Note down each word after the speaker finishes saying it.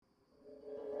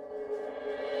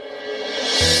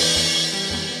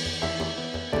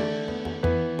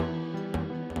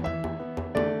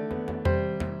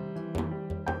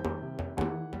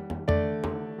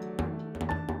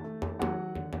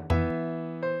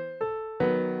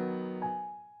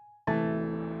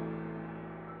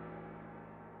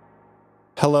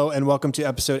Hello and welcome to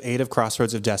episode 8 of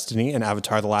Crossroads of Destiny, an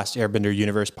Avatar: The Last Airbender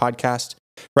universe podcast.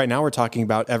 Right now we're talking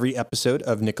about every episode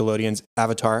of Nickelodeon's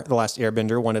Avatar: The Last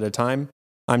Airbender one at a time.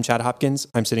 I'm Chad Hopkins.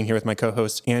 I'm sitting here with my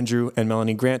co-hosts Andrew and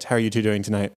Melanie Grant. How are you two doing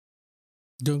tonight?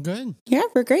 Doing good. Yeah,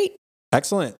 we're great.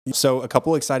 Excellent. So a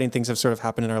couple exciting things have sort of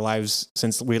happened in our lives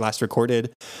since we last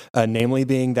recorded, namely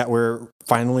being that we're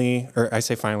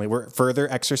we're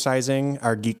further exercising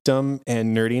our geekdom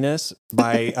and nerdiness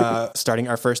by starting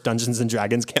our first Dungeons &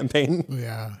 Dragons campaign.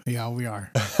 Yeah, we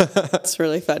are. It's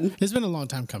really fun. It's been a long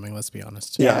time coming, let's be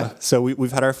honest. Yeah. So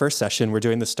we've had our first session. We're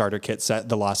doing the starter kit set,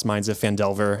 The Lost Mines of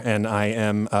Phandelver, and I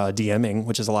am DMing,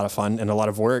 which is a lot of fun and a lot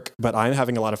of work, but I'm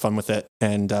having a lot of fun with it.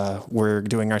 And we're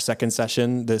doing our second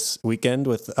session this weekend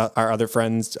with our other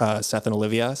friends, Seth and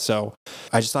Olivia. So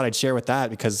I just thought I'd share with that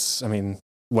because, I mean,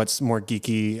 what's more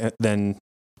geeky than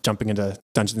jumping into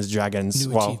Dungeons & Dragons?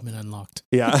 New achievement unlocked.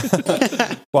 Yeah.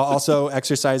 While also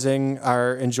exercising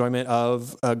our enjoyment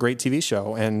of a great TV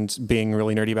show and being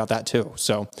really nerdy about that too.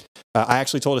 So I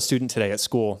actually told a student today at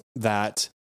school that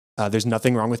there's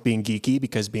nothing wrong with being geeky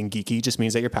because being geeky just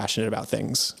means that you're passionate about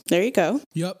things. There you go.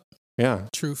 Yep. Yeah.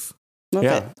 Truth. Love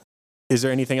Yeah. it. Is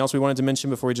there anything else we wanted to mention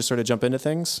before we just sort of jump into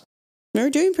things? We're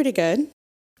doing pretty good.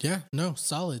 Yeah, no,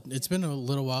 solid. It's been a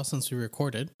little while since we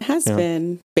recorded. It has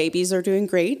been. Babies are doing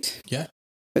great. Yeah.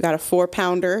 We got a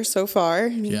 4-pounder so far.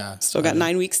 Yeah. Still got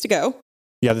 9 weeks to go.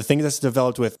 Yeah, the thing that's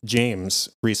developed with James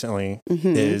recently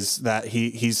Mhm. is that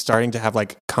he's starting to have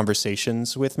like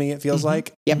conversations with me, it feels Mhm.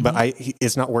 like. Yep. But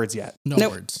it's not words yet. No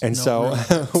Nope. words. And No so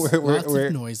real words. we're Lots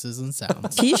of noises and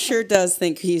sounds. He sure does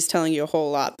think he's telling you a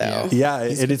whole lot, though. Yeah,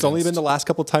 He's it's only been convinced. the last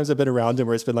couple times I've been around him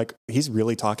where it's been like, he's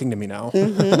really talking to me now,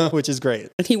 Mhm. which is great.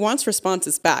 And he wants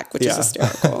responses back, which is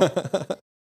hysterical.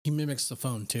 He mimics the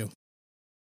phone too.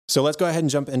 So let's go ahead and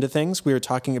jump into things. We are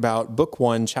talking about Book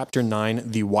 1, Chapter 9,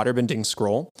 The Waterbending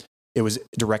Scroll. It was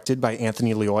directed by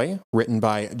Anthony Leoy, written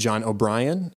by John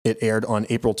O'Brien. It aired on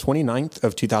April 29th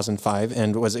of 2005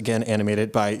 and was again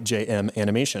animated by JM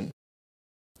Animation.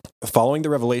 Following the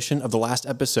revelation of the last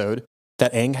episode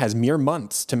that Aang has mere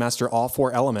months to master all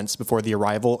 4 elements before the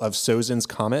arrival of Sozin's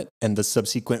comet and the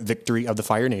subsequent victory of the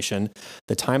Fire Nation,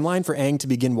 the timeline for Aang to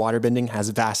begin waterbending has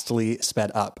vastly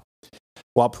sped up.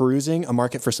 While perusing a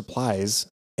market for supplies,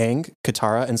 Aang,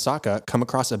 Katara, and Sokka come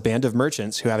across a band of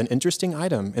merchants who have an interesting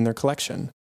item in their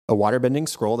collection, a waterbending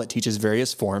scroll that teaches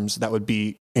various forms that would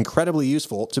be incredibly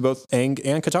useful to both Aang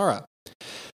and Katara.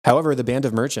 However, the band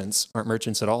of merchants aren't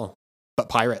merchants at all, but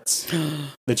pirates.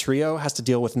 The trio has to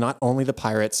deal with not only the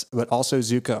pirates, but also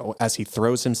Zuko as he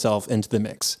throws himself into the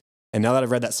mix. And now that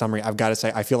I've read that summary, I've got to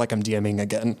say, I feel like I'm DMing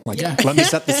again. Like, Yeah. let me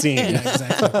set the scene. Yeah,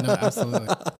 exactly. No,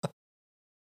 absolutely.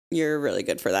 You're really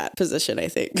good for that position, I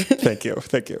think. Thank you.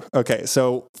 Okay,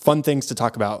 so fun things to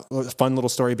talk about. Fun little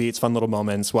story beats, fun little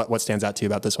moments. What stands out to you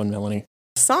about this one, Melanie?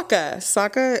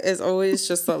 Sokka is always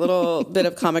just a little bit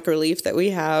of comic relief that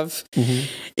we have. Mm-hmm.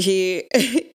 He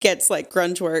gets like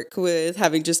grunge work with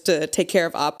having just to take care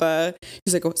of Appa.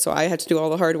 He's like, so I had to do all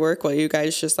the hard work while you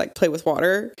guys just like play with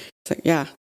water. It's like, yeah.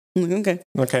 I'm like, okay.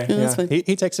 Okay, Yeah, that's yeah. fine.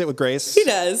 He takes it with grace. He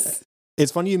does.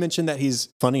 It's funny you mentioned that he's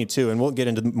funny too, and we'll get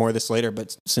into more of this later,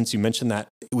 but since you mentioned that,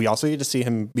 we also get to see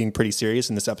him being pretty serious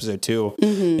in this episode too,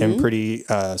 Mhm. and pretty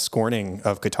scorning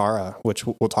of Katara, which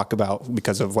we'll talk about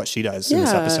because of what she does in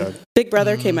this episode. Big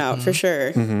Brother came out for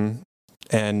sure. Mm-hmm.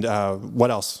 And what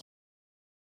else?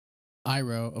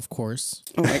 Iroh, of course.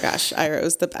 Oh my gosh,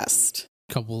 Iroh's the best.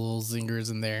 Couple little zingers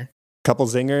in there. Couple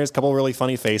zingers, couple really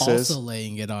funny faces. Also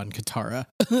laying it on Katara.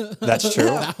 That's true.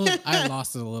 That one, I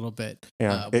lost it a little bit.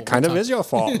 Yeah, but it kind we'll of is your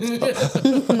fault.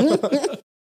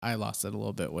 I lost it a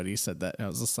little bit when he said that. I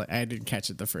was just like, I didn't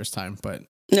catch it the first time, but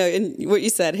No, and what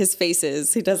you said, his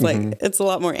faces, he does like, it's a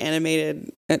lot more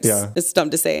animated. It's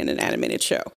dumb to say in an animated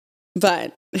show,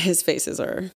 but his faces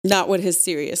are not what his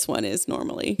serious one is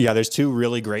normally. Yeah, there's 2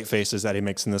 really great faces that he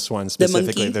makes in this one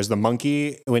specifically. monkey. There's the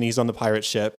monkey when he's on the pirate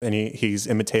ship and he's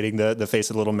imitating the face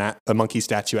of the little a monkey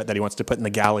statuette that he wants to put in the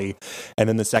galley. And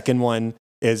then the second one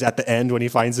is at the end when he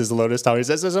finds his lotus tower. He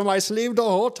says, "This is in my sleeve the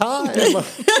whole time."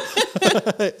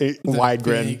 Wide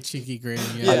grin. big, cheeky grin.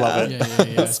 I love it.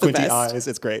 Yeah. Squinty best. eyes.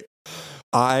 It's great.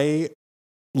 I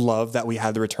love that we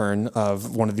had the return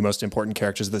of one of the most important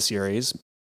characters of the series,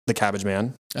 the Cabbage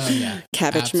Man. Oh yeah,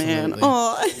 Cabbage Man. Absolutely.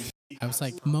 Oh, I was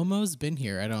like, Momo's been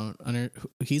here. I don't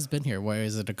he's been here. Why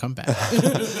is it a comeback?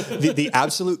 the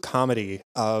absolute comedy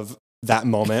of that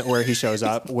moment where he shows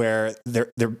up, where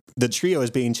the trio is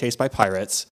being chased by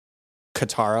pirates.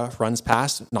 Katara runs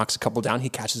past, knocks a couple down. He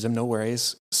catches him, no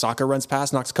worries. Sokka runs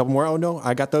past, knocks a couple more. Oh no,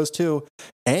 I got those too.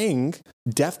 Aang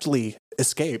deftly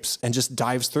escapes and just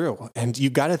dives through. And you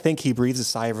got to think he breathes a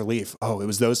sigh of relief. Oh, it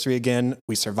was those three again.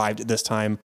 We survived it this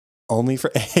time. Only for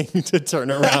Aang to turn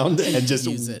around and just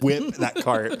whip that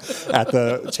cart at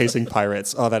the chasing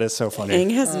pirates. Oh, that is so funny.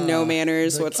 Aang has no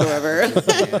manners whatsoever.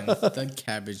 The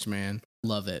cabbage man.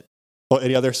 Love it. Well,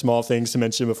 any other small things to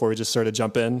mention before we just sort of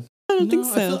jump in? I don't think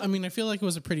so. I feel like it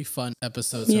was a pretty fun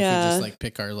episode. So if we just like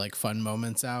pick our like fun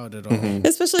moments out, it'll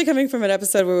especially coming from an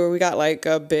episode where we got like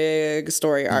a big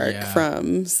story arc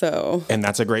from. So, and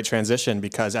that's a great transition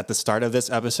because at the start of this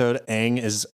episode, Aang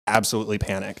is absolutely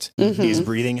panicked. He's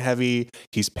breathing heavy.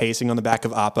 He's pacing on the back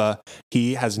of Appa.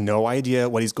 He has no idea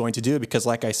what he's going to do because,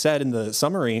 like I said in the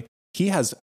summary, he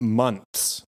has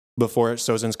months before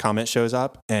Sozin's comet shows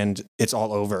up and it's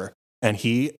all over. And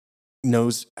he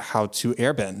knows how to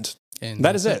airbend. And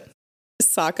that is it.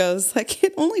 Sokka's like,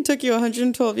 it only took you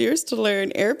 112 years to learn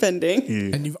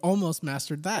airbending. And you've almost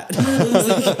mastered that.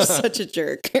 You're such a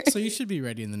jerk. So you should be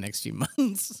ready in the next few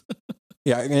months.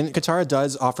 Yeah, and Katara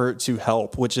does offer to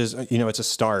help, which is, it's a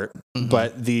start.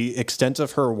 But the extent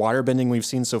of her waterbending we've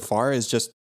seen so far is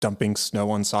just dumping snow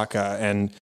on Sokka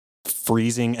and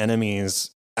freezing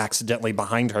enemies accidentally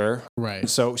behind her. Right.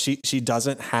 So she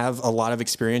doesn't have a lot of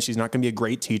experience. She's not going to be a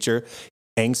great teacher.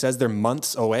 Aang says they're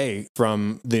months away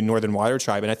from the Northern Water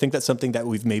Tribe. And I think that's something that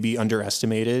we've maybe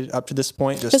underestimated up to this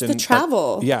point. Just the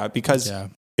travel. Because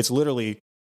it's literally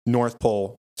North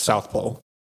Pole, South Pole.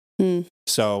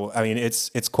 So, I mean,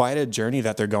 it's quite a journey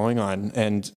that they're going on.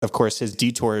 And of course, his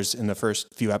detours in the first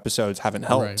few episodes haven't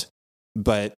helped. Right.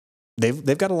 But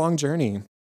they've got a long journey.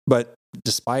 But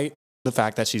despite the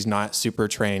fact that she's not super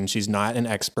trained, she's not an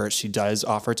expert, she does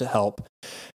offer to help.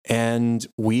 And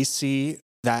we see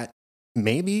that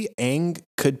maybe Aang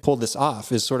could pull this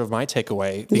off is sort of my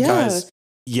takeaway because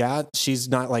she's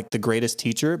not like the greatest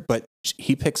teacher, but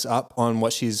he picks up on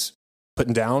what she's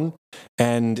putting down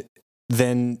and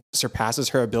then surpasses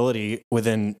her ability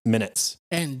within minutes.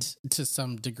 And to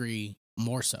some degree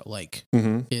more so, like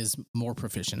is more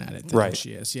proficient at it than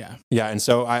she is. Yeah. Yeah. And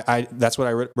so I that's what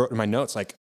I wrote in my notes,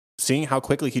 like seeing how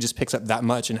quickly he just picks up that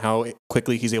much and how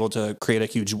quickly he's able to create a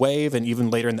huge wave. And even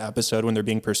later in the episode, when they're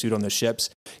being pursued on the ships,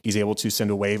 he's able to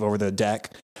send a wave over the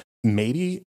deck.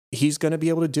 Maybe he's going to be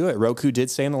able to do it. Roku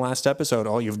did say in the last episode,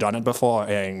 oh, you've done it before,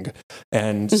 Aang.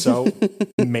 And so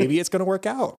maybe it's going to work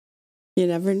out. You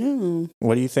never know.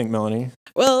 What do you think, Melanie?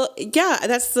 Well, yeah,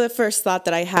 that's the first thought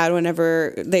that I had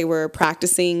whenever they were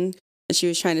practicing and she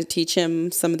was trying to teach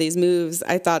him some of these moves.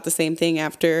 I thought the same thing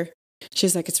after.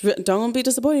 She's like, don't be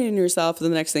disappointed in yourself.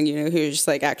 And the next thing you know, he was just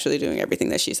like actually doing everything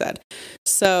that she said.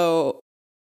 So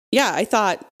yeah, I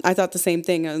thought the same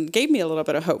thing and gave me a little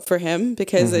bit of hope for him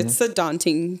because it's a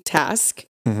daunting task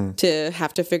to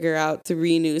have to figure out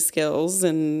 3 new skills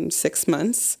in 6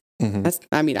 months.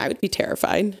 I would be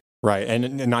terrified. Right.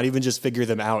 And not even just figure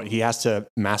them out. He has to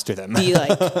master them. Be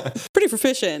like pretty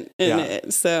proficient in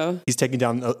it. So he's taking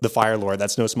down the Fire Lord.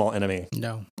 That's no small enemy.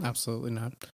 No, absolutely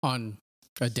not. On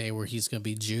a day where he's going to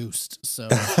be juiced. So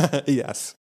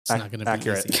yes, it's not going to be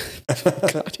accurate.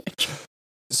 Easy.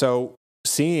 So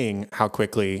seeing how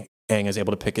quickly Aang is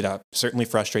able to pick it up certainly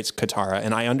frustrates Katara.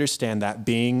 And I understand that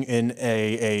being in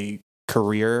a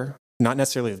career, not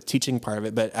necessarily the teaching part of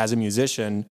it, but as a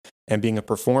musician and being a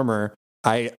performer,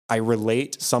 I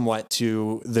relate somewhat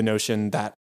to the notion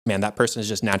that, man, that person is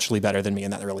just naturally better than me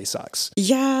and that really sucks.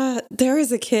 Yeah, there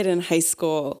was a kid in high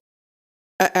school.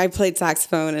 I played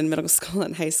saxophone in middle school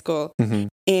and high school.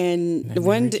 And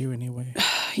you anyway.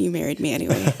 You married me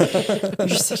anyway. You're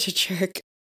such a jerk.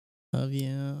 Oh,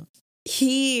 yeah.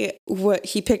 He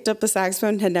picked up the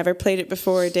saxophone, had never played it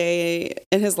before a day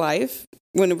in his life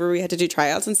whenever we had to do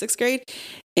tryouts in 6th grade.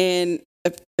 And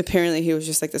apparently he was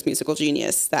just like this musical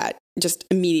genius that just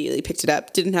immediately picked it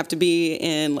up. Didn't have to be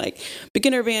in like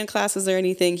beginner band classes or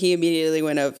anything. He immediately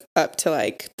went up to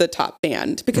like the top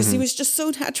band because he was just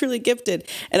so naturally gifted.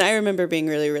 And I remember being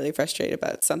really, really frustrated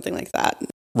about something like that.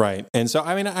 Right. And so,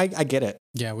 I mean, I get it.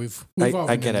 Yeah, we've all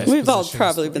I get it. We've all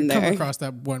probably been there. Come across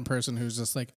that one person who's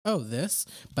just like, oh, this?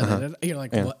 But you're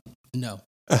like, what? No.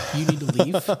 You need to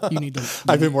leave. You need to.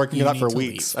 I've been working it out for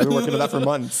weeks. I've been working it out for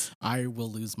months. I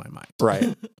will lose my mind.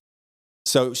 Right.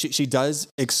 So she does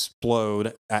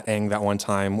explode at Aang that one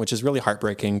time, which is really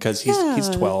heartbreaking because he's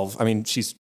 12. I mean,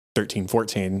 she's 13,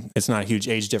 14. It's not a huge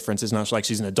age difference. It's not like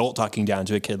she's an adult talking down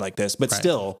to a kid like this, but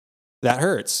still, that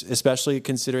hurts, especially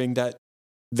considering that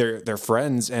they're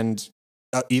friends. And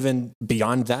even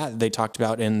beyond that, they talked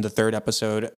about in the 3rd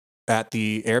episode at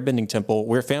the Airbending Temple,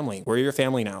 we're family. We're your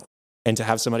family now. And to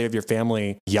have somebody of your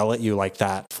family yell at you like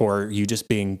that for you just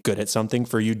being good at something,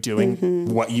 for you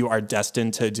doing what you are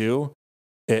destined to do,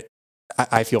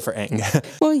 I feel for Aang.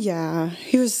 Well, yeah,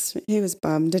 he was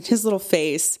bummed, and his little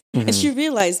face, and she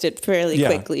realized it fairly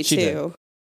quickly she too. did.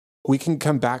 We can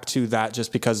come back to that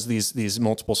just because these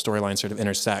multiple storylines sort of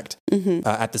intersect.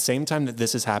 At the same time that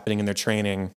this is happening in their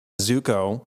training,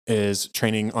 Zuko is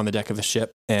training on the deck of the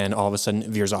ship and all of a sudden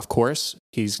veers off course.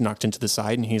 He's knocked into the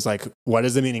side and he's like, what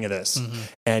is the meaning of this?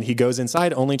 And he goes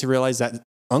inside only to realize that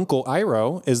Uncle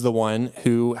Iroh is the one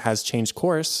who has changed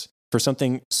course for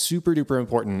something super duper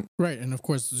important. Right. And of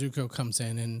course, Zuko comes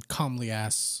in and calmly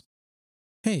asks,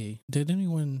 hey, did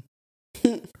anyone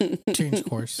change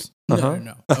course?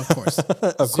 No, of course.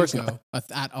 Of course Zuko, not.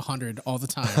 at 100 all the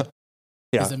time,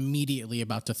 is immediately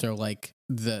about to throw like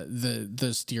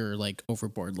the steer like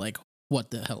overboard. Like, what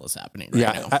the hell is happening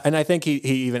right now? And I think he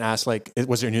even asked, like,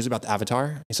 was there news about the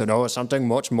Avatar? He said, no, it's something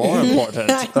much more important.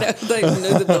 I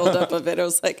know the buildup of it. I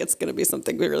was like, it's going to be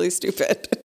something really stupid.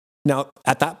 Now,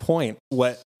 at that point,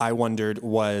 what I wondered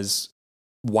was,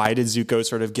 why did Zuko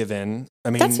sort of give in?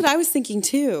 I mean, that's what I was thinking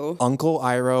too. Uncle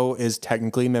Iroh is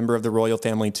technically a member of the royal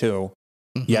family too.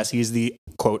 Yes, he's the,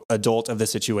 quote, adult of the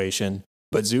situation.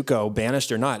 But Zuko,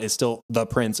 banished or not, is still the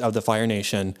prince of the Fire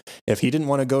Nation. If he didn't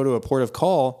want to go to a port of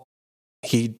call,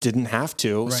 he didn't have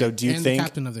to. Right. So do you think...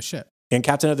 captain of the ship. And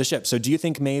captain of the ship. So do you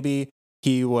think maybe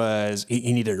he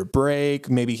needed a break?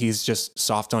 Maybe he's just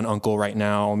soft on Uncle right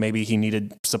now. Maybe he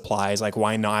needed supplies. Like,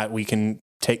 why not? We can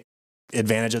take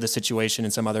advantage of the situation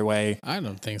in some other way. I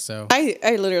don't think so.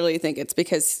 I literally think it's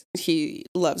because he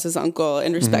loves his uncle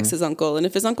and respects his uncle. And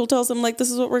if his uncle tells him, like, this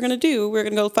is what we're going to do, we're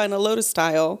going to go find a lotus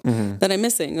tile that I'm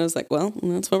missing. I was like, well,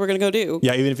 that's what we're going to go do.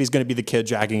 Yeah, even if he's going to be the kid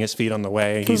dragging his feet on the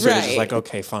way, he's sort of just like,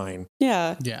 okay, fine.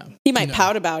 Yeah. Yeah. He might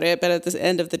pout about it, but at the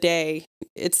end of the day,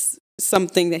 it's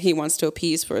something that he wants to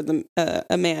appease for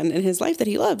a man in his life that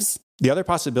he loves. The other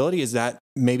possibility is that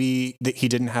maybe that he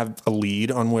didn't have a lead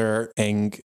on where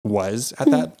Aang was at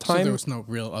that time. So there was no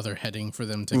real other heading for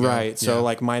them to go. Right. So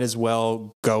like might as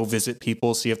well go visit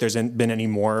people, see if there's been any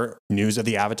more news of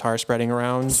the Avatar spreading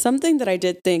around. Something that I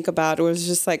did think about was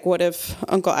just like, what if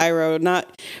Uncle Iroh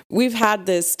we've had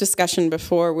this discussion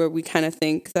before where we kind of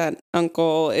think that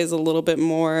Uncle is a little bit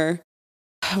more,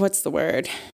 what's the word?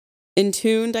 In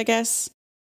tuned, I guess,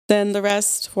 than the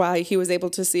rest. Why he was able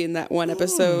to see in that one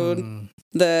episode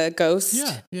the ghost.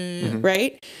 Yeah.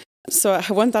 Right? So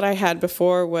one thought I had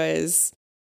before was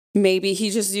maybe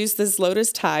he just used this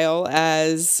lotus tile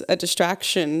as a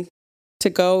distraction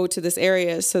to go to this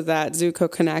area so that Zuko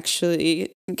can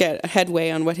actually get a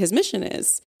headway on what his mission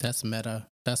is. That's meta.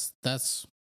 That's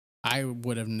I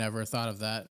would have never thought of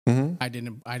that. I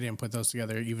didn't put those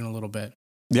together even a little bit.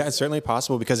 Yeah, it's certainly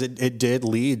possible because it did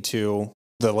lead to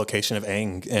the location of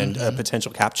Aang and a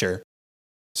potential capture.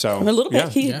 So a little bit.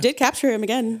 He did capture him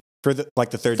again. For the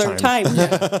third time.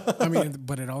 Yeah. I mean,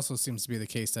 but it also seems to be the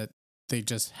case that they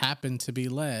just happen to be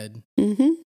led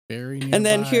very nearby. And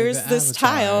then here's this Avatar.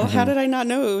 tile. How did I not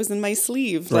know it was in my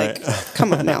sleeve? Right. Like,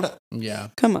 come on now. Yeah.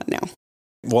 Come on now.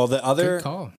 Well, the other... Good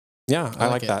call. Yeah, I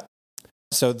like it. that.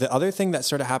 So the other thing that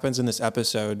sort of happens in this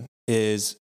episode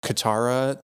is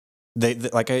Katara... They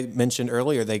like I mentioned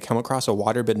earlier, they come across a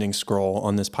waterbending scroll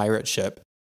on this pirate ship,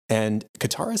 and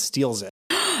Katara steals it.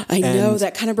 I know,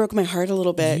 that kind of broke my heart a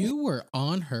little bit. You were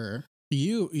on her. They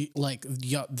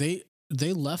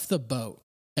left the boat,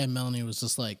 and Melanie was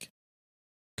just like,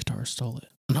 Katara stole it.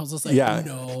 And I was just like,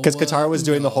 no. Because Katara was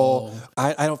doing the whole,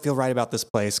 I don't feel right about this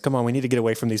place. Come on, we need to get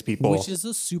away from these people. Which is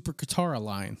a super Katara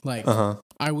line. Like,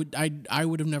 I would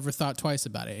have never thought twice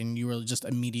about it. And you were just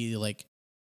immediately like,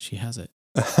 she has it.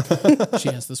 She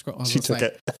has the scroll. She took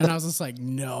it. And I was just like,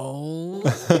 no.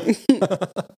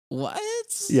 What?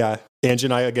 Yeah. Angie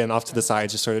and I, again, off to the side,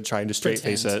 just sort of trying to straight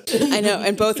face it. I know.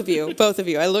 And both of you,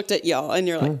 I looked at y'all and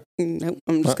you're like, nope,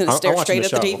 I'm just going to stare straight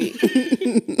at the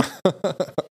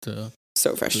TV.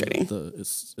 So frustrating.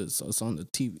 It's on the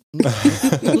TV.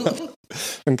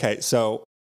 Okay. So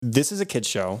this is a kid's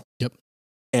show. Yep.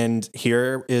 And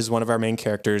here is one of our main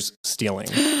characters stealing.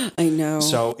 I know.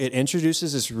 So it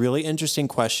introduces this really interesting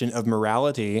question of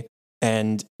morality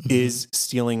and is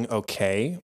stealing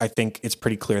okay? I think it's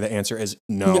pretty clear the answer is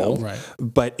no. Right.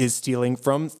 But is stealing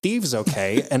from thieves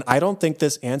okay? And I don't think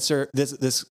this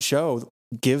show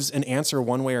gives an answer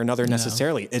one way or another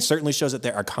necessarily. It certainly shows that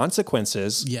there are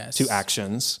consequences to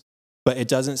actions, but it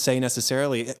doesn't say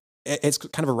necessarily... It's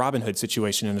kind of a Robin Hood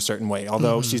situation in a certain way,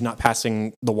 although she's not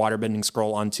passing the waterbending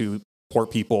scroll on to poor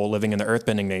people living in the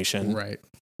earthbending nation. Right.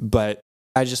 But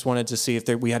I just wanted to see if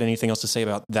we had anything else to say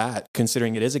about that,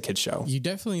 considering it is a kid's show. You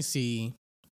definitely see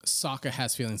Sokka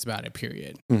has feelings about it,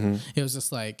 period. It was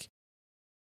just like,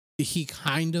 he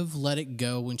kind of let it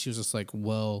go when she was just like,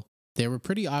 well, they were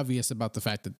pretty obvious about the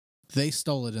fact that they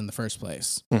stole it in the first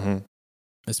place.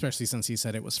 especially since he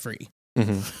said it was free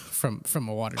from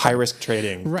a water high risk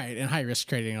trading, right? And high risk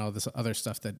trading and all this other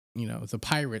stuff that the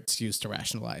pirates use to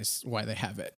rationalize why they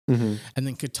have it. And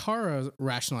then Katara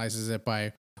rationalizes it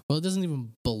by, well, it doesn't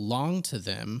even belong to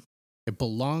them; it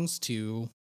belongs to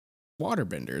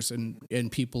waterbenders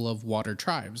and people of water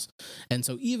tribes. And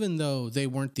so even though they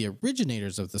weren't the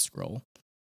originators of the scroll,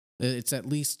 it's at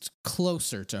least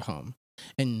closer to home.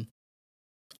 And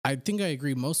I think I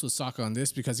agree most with Sokka on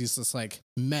this, because he's just like,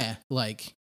 meh,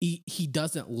 like he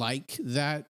doesn't like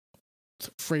that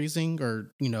phrasing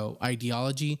or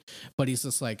ideology, but he's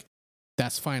just like,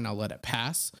 that's fine, I'll let it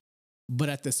pass. But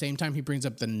at the same time, he brings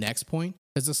up the next point.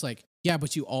 It's just like, yeah,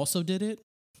 but you also did it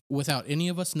without any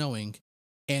of us knowing,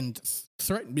 and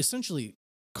threatened, essentially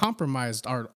compromised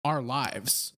our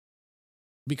lives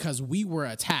because we were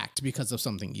attacked because of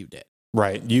something you did.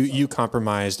 Right. You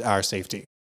compromised our safety.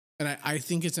 And I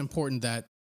think it's important that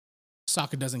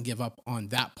Sokka doesn't give up on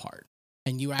that part.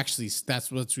 And you actually,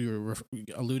 that's what we were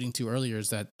alluding to earlier,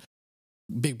 is that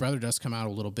Big Brother does come out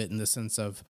a little bit in the sense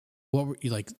of, what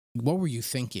were you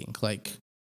thinking? Like,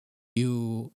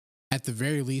 you, at the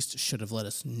very least, should have let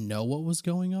us know what was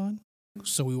going on,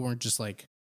 so we weren't just like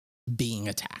being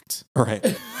attacked.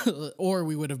 Right. Or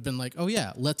we would have been like, oh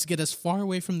yeah, let's get as far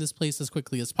away from this place as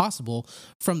quickly as possible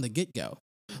from the get-go.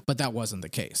 But that wasn't the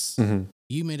case.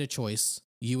 You made a choice,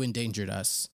 you endangered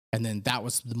us, and then that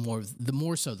was the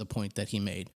more so the point that he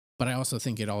made. But I also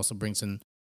think it also brings in,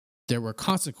 there were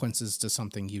consequences to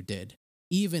something you did.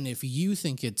 Even if you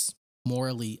think it's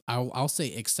morally, I'll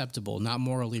say acceptable, not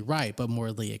morally right, but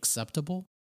morally acceptable,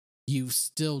 you've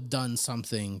still done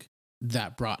something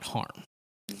that brought harm.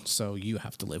 So you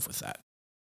have to live with that.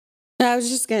 I was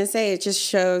just going to say, it just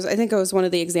shows, I think it was one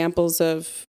of the examples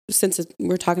of, since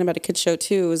we're talking about a kid's show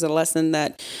too, is a lesson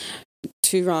that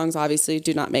two wrongs obviously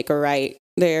do not make a right.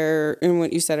 There, and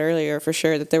what you said earlier, for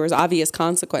sure, that there was obvious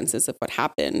consequences of what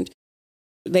happened.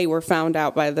 They were found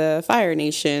out by the Fire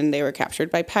Nation. They were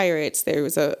captured by pirates. There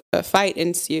was a fight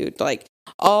ensued, like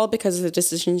all because of the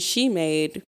decision she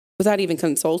made without even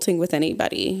consulting with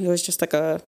anybody. It was just like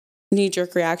a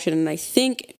knee-jerk reaction. And I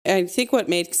think what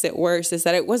makes it worse is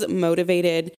that it wasn't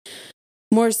motivated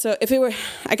more so. If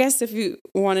you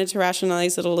wanted to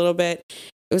rationalize it a little bit,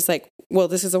 it was like, well,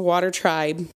 this is a water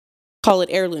tribe, call it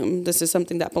heirloom. This is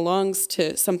something that belongs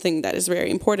to something that is very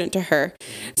important to her.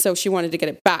 So she wanted to get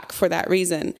it back for that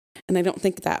reason. And I don't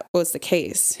think that was the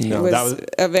case. No, it was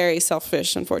a very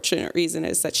selfish, unfortunate reason,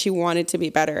 is that she wanted to be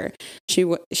better. She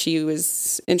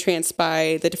was entranced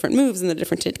by the different moves and the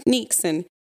different techniques, and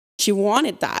she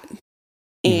wanted that.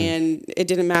 And it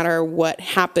didn't matter what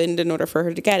happened in order for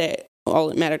her to get it. All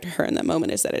that mattered to her in that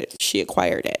moment is that she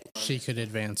acquired it. She could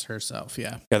advance herself,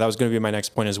 yeah. Yeah, that was going to be my next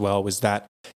point as well, was that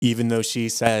even though she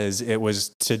says it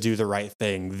was to do the right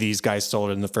thing, these guys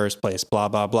stole it in the first place, blah,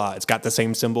 blah, blah. It's got the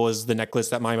same symbol as the necklace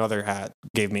that my mother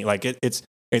gave me. Like, it's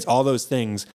all those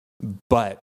things,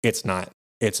 but it's not.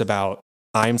 It's about,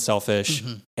 I'm selfish,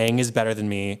 Aang is better than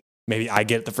me, maybe I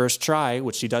get it the first try,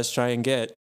 which she does try and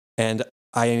get, and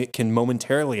I can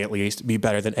momentarily at least be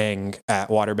better than Aang at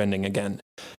waterbending again.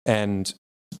 And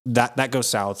that goes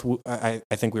south. I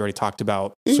think we already talked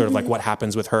about sort of like what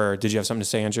happens with her. Did you have something to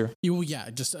say, Andrew?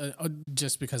 Yeah,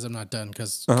 just because I'm not done,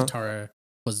 because Katara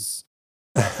was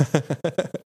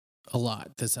a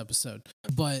lot this episode.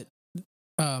 But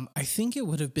I think it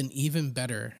would have been even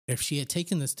better if she had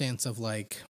taken the stance of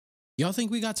like, y'all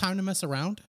think we got time to mess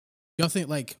around? Y'all think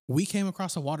like we came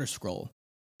across a water scroll?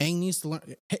 Aang needs to learn.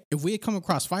 If we had come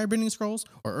across firebending scrolls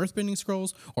or earthbending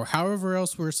scrolls or however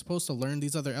else we're supposed to learn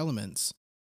these other elements,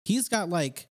 he's got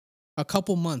like a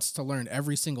couple months to learn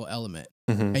every single element.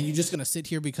 And you're just going to sit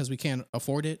here because we can't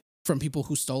afford it from people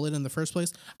who stole it in the first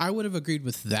place? I would have agreed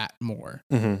with that more.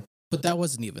 But that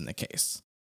wasn't even the case.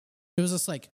 It was just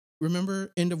like,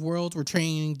 remember End of World? We're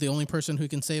training the only person who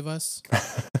can save us.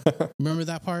 Remember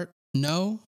that part?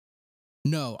 No,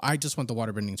 I just want the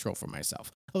waterbending scroll for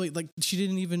myself. Like she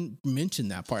didn't even mention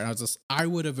that part. And I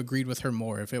would have agreed with her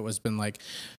more if it was been like,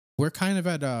 we're kind of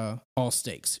at all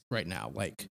stakes right now.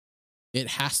 Like it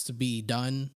has to be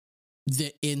done.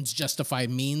 The ends justify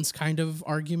means kind of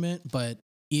argument, but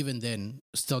even then,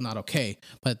 still not okay.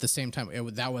 But at the same time,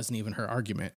 that wasn't even her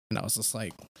argument. And I was just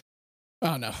like,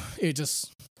 oh no, it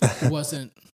just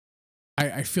wasn't.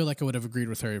 I feel like I would have agreed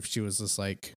with her if she was just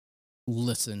like,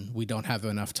 listen, we don't have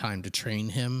enough time to train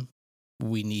him.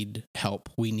 We need help.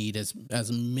 We need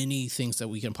as many things that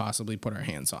we can possibly put our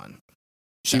hands on.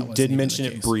 She did mention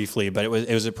it briefly, but it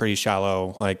was a pretty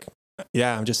shallow, like,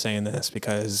 yeah, I'm just saying this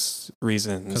because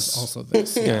reasons. Because also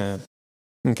this. Yeah.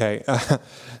 Okay.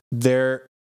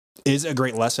 is a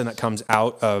great lesson that comes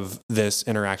out of this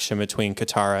interaction between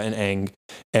Katara and Aang.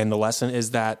 And the lesson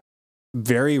is that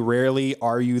very rarely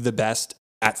are you the best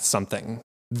at something,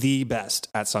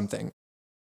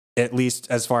 at least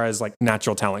as far as like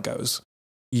natural talent goes.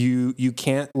 You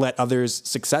can't let others'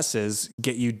 successes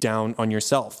get you down on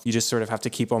yourself. You just sort of have to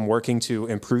keep on working to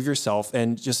improve yourself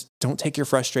and just don't take your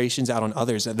frustrations out on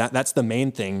others. That's the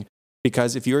main thing,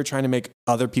 because if you're trying to make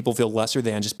other people feel lesser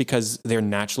than just because they're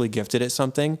naturally gifted at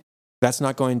something, that's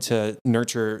not going to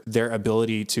nurture their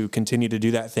ability to continue to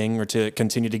do that thing or to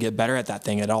continue to get better at that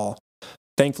thing at all.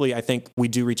 Thankfully, I think we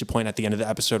do reach a point at the end of the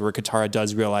episode where Katara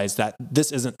does realize that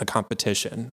this isn't a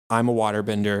competition. I'm a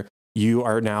waterbender. You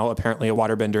are now apparently a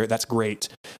waterbender. That's great.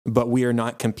 But we are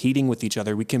not competing with each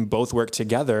other. We can both work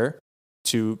together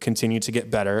to continue to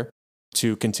get better,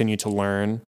 to continue to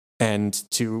learn, and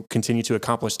to continue to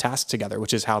accomplish tasks together,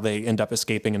 which is how they end up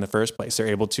escaping in the first place. They're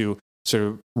able to sort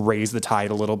of raise the tide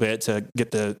a little bit to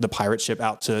get the pirate ship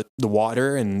out to the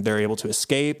water, and they're able to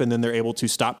escape, and then they're able to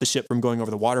stop the ship from going over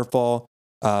the waterfall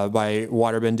by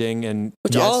waterbending. And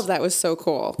which all of that was so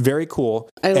cool. Very cool.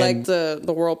 I like the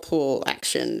whirlpool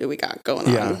action that we got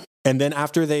going on. And then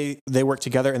after they work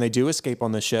together and they do escape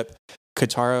on the ship,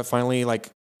 Katara finally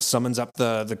like summons up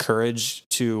the courage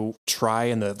to try,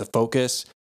 and the focus,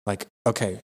 like,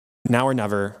 okay, now or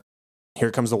never. Here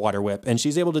comes the water whip, and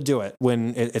she's able to do it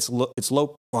when it's low.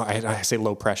 Well, I say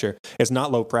low pressure. It's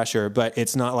not low pressure, but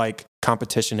it's not like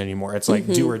competition anymore. It's like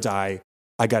do or die.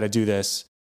 I got to do this.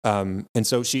 And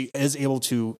so she is able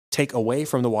to take away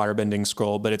from the waterbending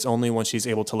scroll, but it's only when she's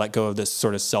able to let go of this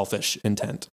sort of selfish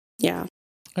intent. Yeah,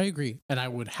 I agree, and I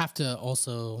would have to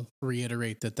also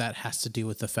reiterate that has to do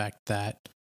with the fact that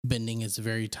bending is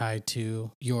very tied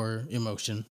to your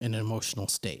emotion and emotional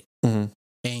state. Mm-hmm.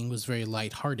 Aang was very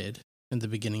lighthearted in the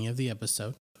beginning of the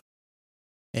episode.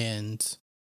 And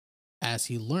as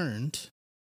he learned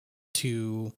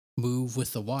to move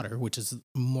with the water, which is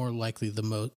more likely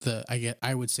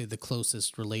I would say the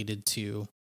closest related to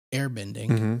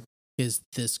airbending, is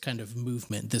this kind of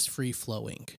movement, this free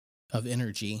flowing of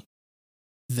energy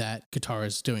that Katara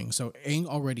is doing. So Aang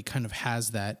already kind of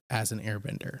has that as an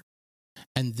airbender.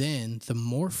 And then the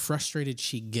more frustrated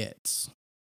she gets,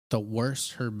 the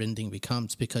worse her bending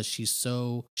becomes, because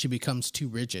she becomes too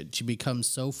rigid. She becomes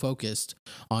so focused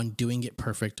on doing it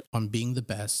perfect, on being the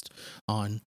best,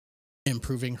 on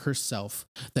improving herself,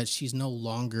 that she's no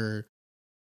longer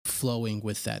flowing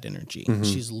with that energy.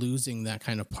 She's losing that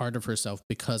kind of part of herself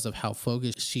because of how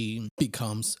focused she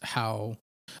becomes, how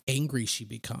angry she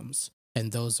becomes.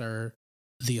 And those are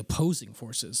the opposing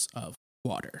forces of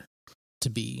water, to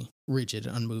be rigid,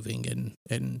 unmoving,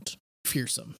 and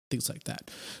fearsome, things like that.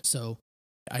 So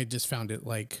I just found it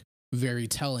like very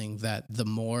telling that the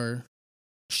more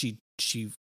she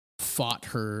fought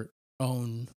her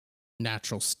own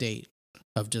natural state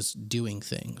of just doing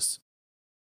things,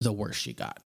 the worse she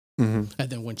got. And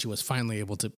then when she was finally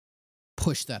able to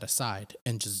push that aside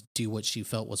and just do what she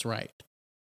felt was right,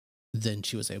 then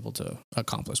she was able to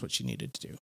accomplish what she needed to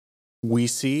do. We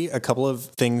see a couple of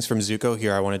things from Zuko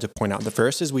here I wanted to point out. The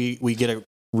first is we get a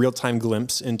real-time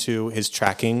glimpse into his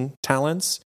tracking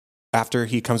talents after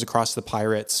he comes across the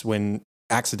pirates when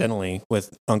accidentally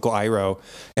with Uncle Iroh,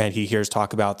 and he hears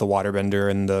talk about the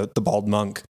waterbender and the bald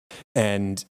monk,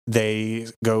 and they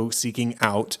go seeking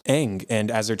out Aang. And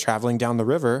as they're traveling down the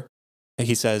river,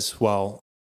 he says, well,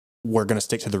 we're going to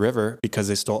stick to the river because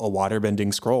they stole a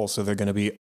waterbending scroll, so they're going to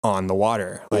be on the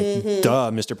water. Like,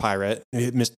 duh, Mr. Pirate.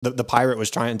 The pirate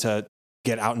was trying to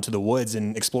get out into the woods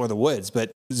and explore the woods,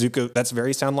 but Zuko, that's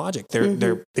very sound logic.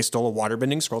 They stole a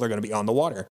waterbending scroll. They're going to be on the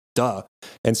water. Duh.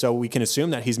 And so we can assume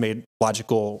that he's made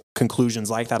logical conclusions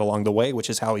like that along the way, which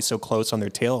is how he's so close on their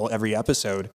tail every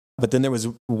episode. But then there was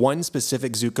one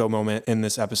specific Zuko moment in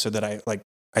this episode that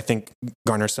I think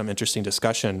garners some interesting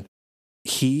discussion.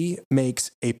 He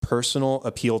makes a personal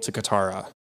appeal to Katara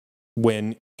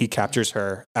when he captures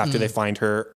her after they find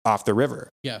her off the river.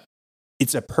 Yeah.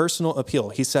 It's a personal appeal.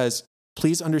 He says,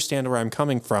 please understand where I'm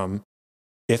coming from.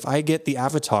 If I get the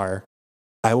Avatar,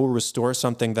 I will restore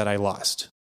something that I lost,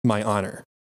 my honor.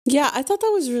 Yeah, I thought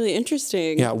that was really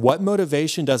interesting. Yeah, what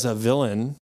motivation does a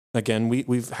villain... Again,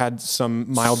 we've had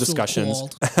some mild discussions.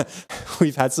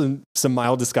 We've had some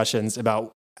mild discussions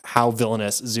about how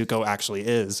villainous Zuko actually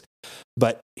is,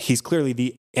 but he's clearly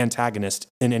the antagonist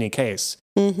in any case.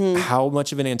 How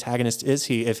much of an antagonist is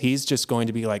he if he's just going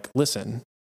to be like, listen,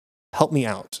 help me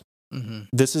out.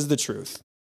 This is the truth.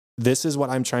 This is what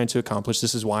I'm trying to accomplish.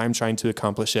 This is why I'm trying to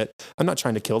accomplish it. I'm not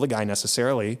trying to kill the guy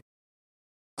necessarily.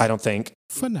 I don't think.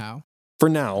 For now.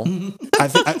 I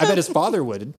bet his father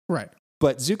would. Right.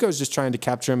 But Zuko's just trying to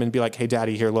capture him and be like, hey,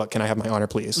 daddy, here, look, can I have my honor,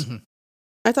 please? Mm-hmm.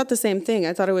 I thought the same thing.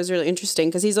 I thought it was really interesting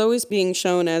because he's always being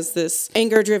shown as this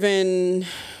anger-driven,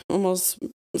 almost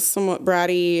somewhat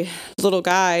bratty little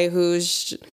guy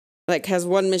who's like has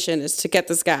one mission is to get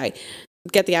this guy,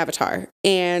 get the Avatar.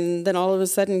 And then all of a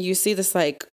sudden you see this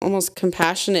like almost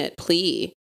compassionate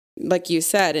plea, like you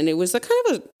said. And it was a kind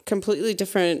of a completely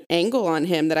different angle on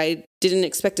him that I didn't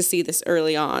expect to see this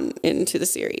early on into the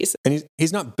series. And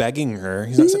he's not begging her.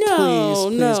 He's not saying,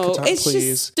 please, Katara, it's please.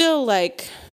 just still like...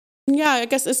 Yeah, I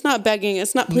guess it's not begging.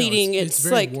 It's not pleading. No, it's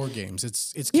very like war games.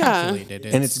 It's Yeah. calculated.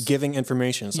 And it's giving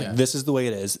information. It's like, this is the way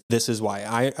it is. This is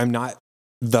why. I'm not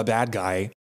the bad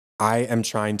guy. I am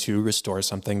trying to restore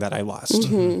something that I lost.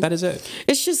 Mhm. That is it.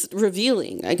 It's just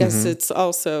revealing. I guess it's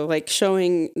also like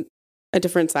showing a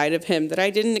different side of him that I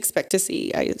didn't expect to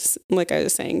see. Like I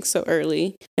was saying so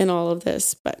early in all of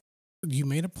this. But You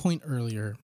made a point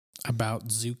earlier about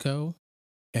Zuko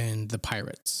and the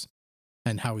pirates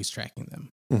and how he's tracking them.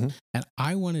 Mhm. And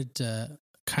I wanted to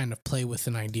kind of play with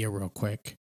an idea real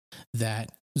quick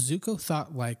that Zuko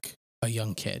thought like a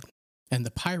young kid and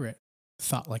the pirate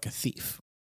thought like a thief.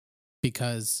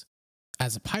 Because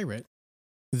as a pirate,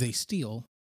 they steal,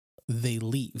 they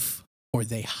leave, or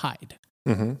they hide.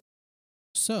 Mm-hmm.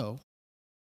 So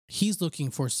he's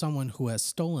looking for someone who has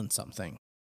stolen something.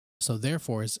 So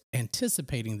therefore is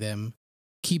anticipating them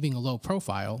keeping a low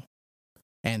profile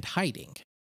and hiding.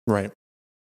 Right.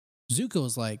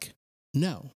 Zuko's like,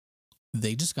 no,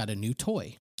 they just got a new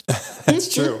toy.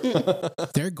 That's true.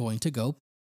 They're going to go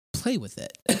play with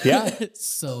it. Yeah.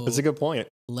 So That's a good point.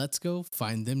 let's go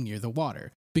find them near the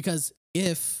water. Because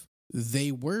if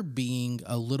they were being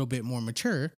a little bit more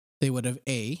mature, they would have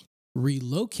A,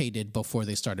 relocated before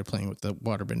they started playing with the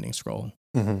waterbending scroll,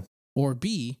 Mm-hmm. or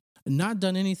B, not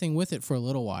done anything with it for a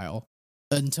little while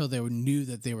until they knew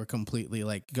that they were completely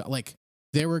like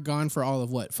they were gone for all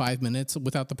of 5 minutes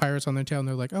without the pirates on their tail, and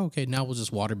they're like, oh, okay, now we'll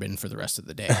just waterbend for the rest of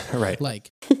the day. Right. Like,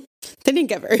 they didn't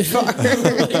get very far. right?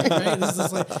 It's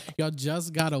just like y'all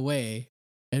just got away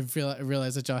and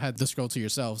realize that y'all had the scroll to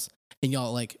yourselves, and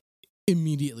y'all like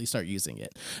immediately start using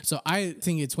it. So I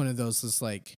think it's one of those that's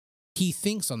like he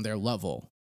thinks on their level,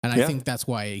 and I think that's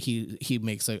why he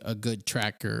makes a good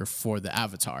tracker for the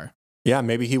Avatar. Yeah,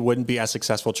 maybe he wouldn't be as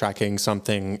successful tracking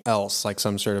something else, like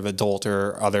some sort of adult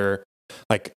or other,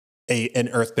 like an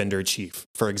earthbender chief,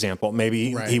 for example.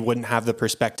 Maybe he wouldn't have the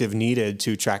perspective needed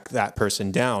to track that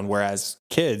person down. Whereas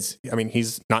kids, I mean,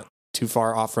 he's not too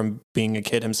far off from being a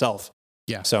kid himself.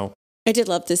 Yeah. So I did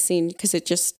love this scene because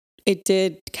it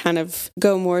did kind of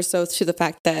go more so to the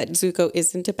fact that Zuko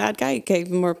isn't a bad guy. It gave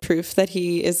more proof that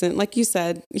he isn't, like you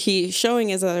said, he's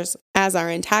showing as our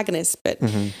antagonist. But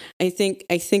I think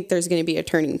there's going to be a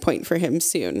turning point for him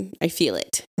soon. I feel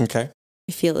it. Okay.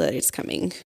 I feel that it's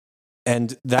coming.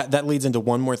 And that leads into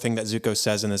one more thing that Zuko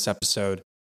says in this episode.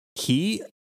 He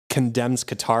condemns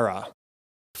Katara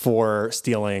for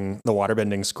stealing the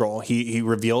waterbending scroll. He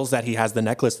reveals that he has the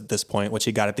necklace at this point, which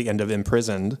he got at the end of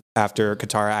Imprisoned after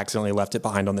Katara accidentally left it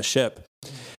behind on the ship.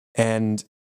 And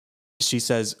she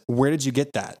says, where did you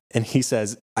get that? And he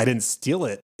says, I didn't steal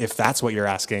it, if that's what you're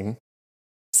asking.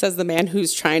 Says the man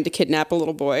who's trying to kidnap a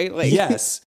little boy. Like,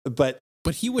 yes, but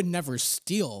he would never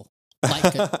steal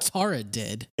like Katara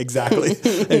did. Exactly.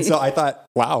 And so I thought,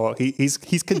 wow, he's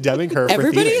condemning her for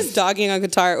everybody thieving. is dogging on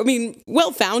Katara. I mean,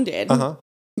 well founded.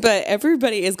 But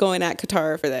everybody is going at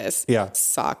Katara for this. Yeah.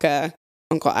 Sokka,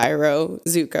 Uncle Iroh,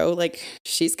 Zuko, like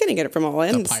she's gonna get it from all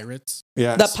ends. The pirates.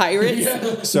 Yeah. The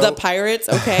pirates. The pirates,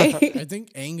 okay. I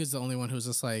think Aang is the only one who's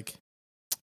just like,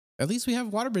 at least we have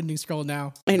waterbending scroll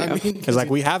now. I know. Because like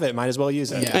we have it, might as well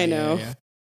use it. Yeah, I know. Yeah.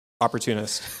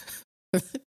 Opportunist.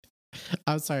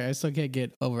 I'm sorry, I still can't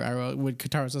get over Iroh when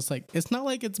Katara's just like, it's not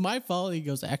like it's my fault. He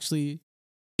goes, actually,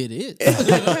 it is.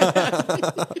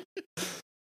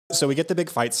 So we get the big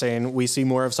fight scene. We see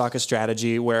more of Sokka's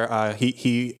strategy where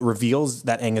he reveals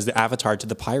that Aang is the avatar to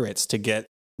the pirates to get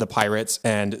the pirates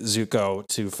and Zuko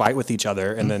to fight with each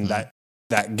other. And then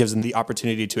that gives them the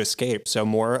opportunity to escape. So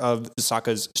more of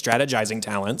Sokka's strategizing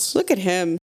talents. Look at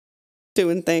him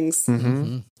doing things.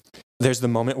 There's the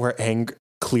moment where Aang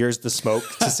clears the smoke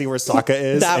to see where Sokka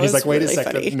is. That and he's was like, wait really a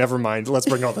second, funny. never mind. Let's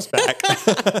bring all this back.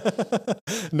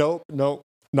 Nope,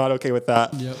 not okay with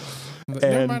that. Yep.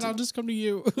 Never mind, I'll just come to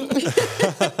you.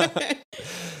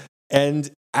 And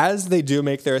as they do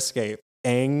make their escape,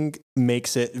 Aang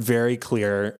makes it very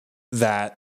clear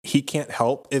that he can't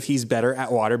help if he's better at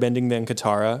waterbending than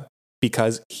Katara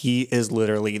because he is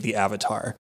literally the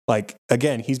avatar. Like,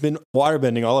 again, he's been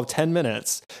waterbending all of 10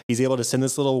 minutes. He's able to send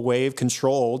this little wave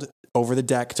controlled over the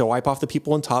deck to wipe off the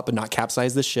people on top and not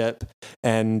capsize the ship.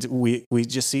 And we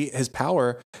just see his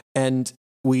power, and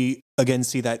we again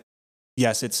see that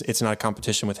yes, it's not a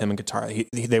competition with him and Katara.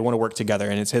 They want to work together,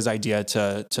 and it's his idea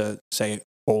to say,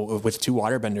 "Oh, with two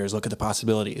waterbenders, look at the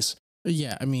possibilities."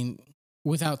 Yeah, I mean,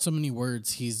 without so many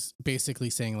words, he's basically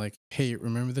saying like, "Hey,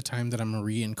 remember the time that I'm a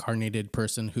reincarnated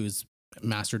person who's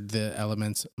mastered the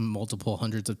elements multiple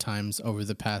hundreds of times over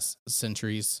the past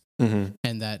centuries, Mm-hmm.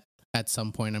 and that at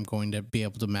some point I'm going to be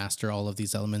able to master all of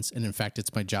these elements, and in fact,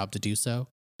 it's my job to do so,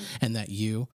 and that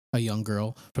you." A young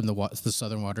girl from the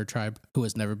Southern Water Tribe who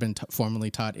has never been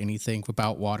formally taught anything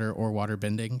about water or water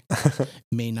bending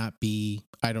may not be,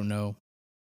 I don't know,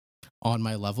 on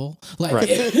my level. Like, Right.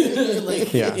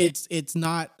 like Yeah. it's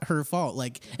not her fault.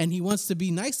 Like, and he wants to be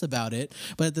nice about it,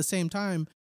 but at the same time,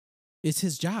 it's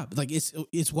his job. Like,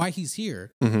 it's why he's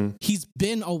here. Mm-hmm. He's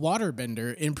been a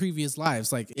waterbender in previous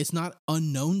lives. Like, it's not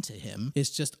unknown to him.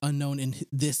 It's just unknown in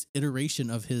this iteration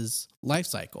of his life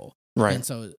cycle. Right. And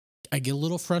so I get a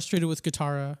little frustrated with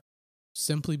Katara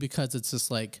simply because it's just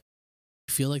like,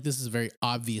 I feel like this is a very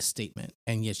obvious statement,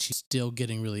 and yet she's still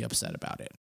getting really upset about it.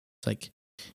 It's like,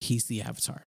 he's the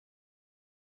Avatar.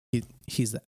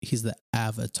 He's the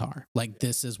Avatar. Like,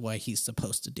 this is what he's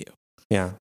supposed to do.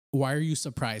 Yeah. Why are you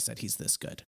surprised that he's this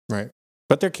good? Right.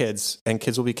 But they're kids, and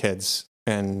kids will be kids,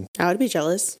 and I would be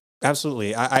jealous.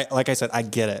 absolutely. I like I said, I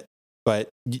get it, but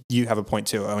you have a point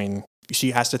too. I mean,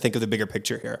 she has to think of the bigger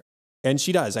picture here. And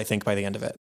she does, I think, by the end of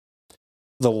it.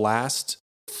 The last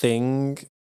thing,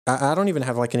 I don't even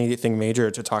have like anything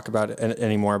major to talk about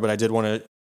anymore, but I did want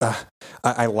to,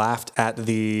 I laughed at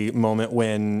the moment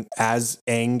when, as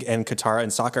Aang and Katara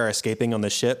and Sokka are escaping on the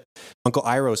ship, Uncle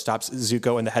Iroh stops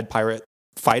Zuko and the head pirate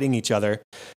fighting each other.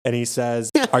 And he says,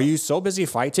 "Are you so busy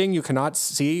fighting you cannot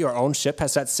see your own ship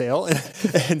has set sail?" And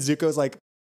Zuko's like,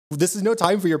 "This is no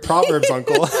time for your proverbs,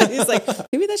 Uncle." He's like,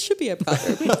 maybe that should be a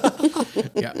proverb.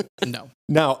 Yeah, no.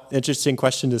 Now, interesting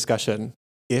question discussion.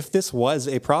 If this was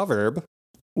a proverb,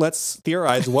 let's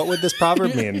theorize, what would this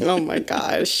proverb mean? Oh my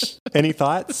gosh. Any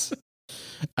thoughts?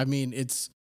 I mean, it's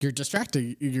you're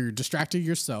distracting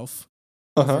yourself.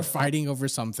 Uh-huh. You're fighting over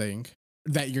something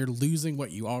that you're losing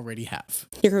what you already have.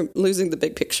 You're losing the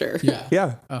big picture. Yeah,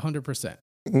 Yeah. 100%.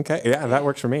 Okay. Yeah, that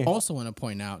works for me. Also, want to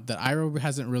point out that Iroh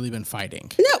hasn't really been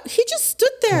fighting. No, he just stood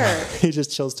there. He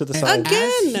just chills to the And side.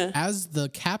 Again. as the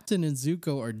captain and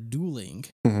Zuko are dueling,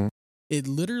 Mhm. it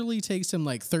literally takes him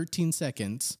like 13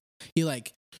 seconds. He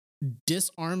like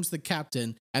disarms the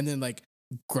captain and then like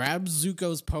grabs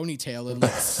Zuko's ponytail and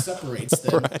like separates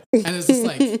them. Right. And it's just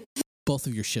like, both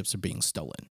of your ships are being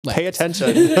stolen. Like, Pay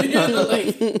attention. Yeah,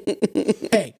 like,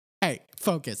 hey,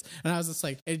 focus. And I was just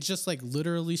like, it just like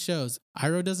literally shows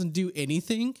Iroh doesn't do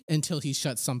anything until he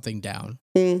shuts something down.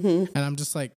 Mhm. And I'm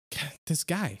just like, God, this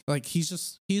guy, like,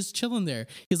 he's chilling there.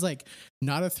 He's like,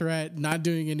 not a threat, not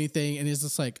doing anything. And he's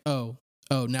just like, oh,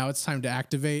 now it's time to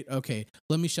activate. Okay,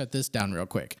 let me shut this down real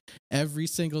quick. Every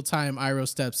single time Iroh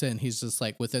steps in, he's just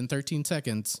like, within 13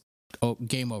 seconds, oh,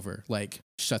 game over. Like,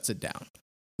 shuts it down.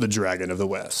 The Dragon of the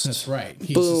West. That's right.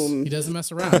 Boom. He doesn't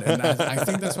mess around. And I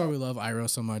think that's why we love Iroh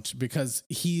so much, because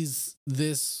he's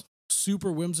this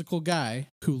super whimsical guy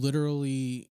who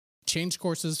literally changed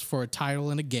courses for a title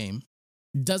in a game,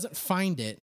 doesn't find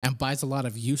it, and buys a lot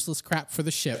of useless crap for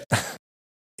the ship.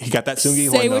 He got that Tsungi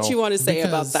Say horn, what you want to say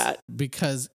about that.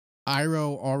 Because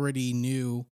Iroh already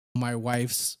knew my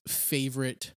wife's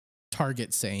favorite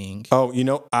Target saying. Oh, you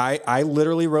know, I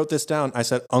literally wrote this down. I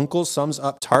said, Uncle sums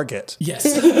up Target. Yes.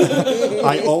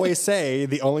 I always say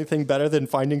the only thing better than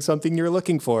finding something you're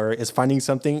looking for is finding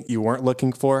something you weren't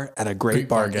looking for at a great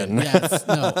bargain. Yes.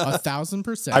 No,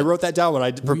 1,000%. I wrote that down when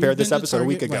I prepared this We've been to episode a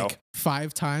week Target, ago. like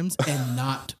 5 times and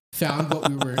not found what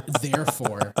we were there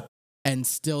for, and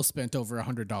still spent over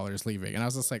 $100 leaving. And I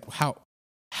was just like,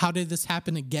 how did this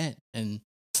happen again? And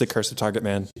It's the curse of Target,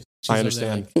 man. she's I over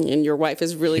understand. there And your wife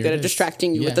is really Here good it at is.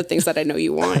 distracting you Yeah. with the things that I know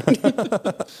you want.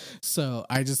 like, so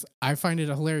I find it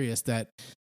hilarious that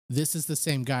this is the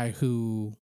same guy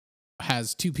who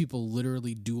has 2 people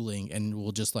literally dueling and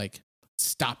will just like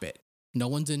stop it. No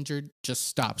one's injured, just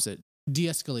stops it,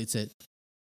 de-escalates it,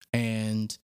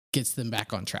 and gets them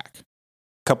back on track.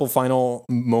 Couple final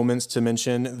moments to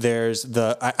mention. There's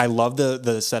I love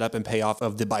the setup and payoff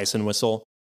of the bison whistle.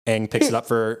 Aang picks it up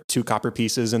for 2 copper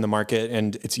pieces in the market,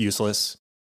 and it's useless.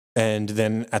 And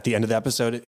then at the end of the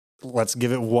episode, let's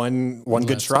give it one good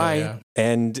Let's go, try, yeah.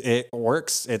 and it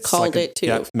works. It's Called like it, too.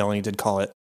 Yeah, Melanie did call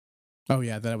it. Oh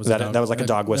yeah, that was That was like a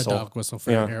dog whistle. A dog whistle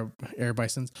for Yeah. air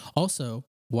bisons. Also,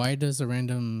 why does a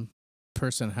random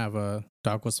person have a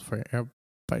dog whistle for air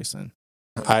bison?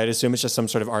 I'd assume it's just some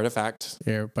sort of artifact.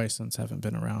 Air bisons haven't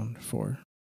been around for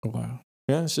Wow.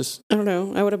 Yeah, it's just I don't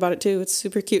know. I would have bought it too. It's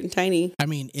super cute and tiny. I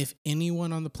mean, if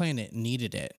anyone on the planet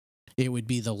needed it, it would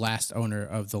be the last owner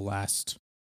of the last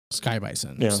Sky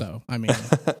Bison. Yeah. So, I mean,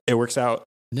 it works out.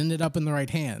 it ended up in the right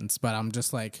hands, but I'm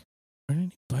just like, where did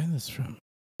he buy this from?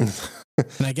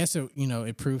 And I guess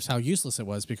it proves how useless it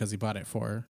was because he bought it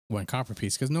for 1 copper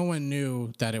piece because no one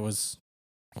knew that it was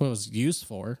what it was used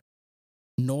for,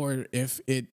 nor if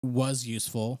it was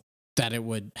useful that it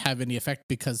would have any effect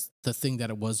because the thing that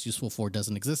it was useful for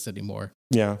doesn't exist anymore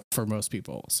Yeah. for most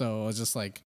people. So I was just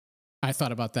like, I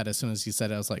thought about that as soon as you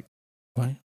said it. I was like,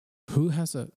 why?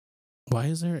 Why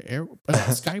is there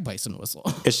a Sky Bison whistle?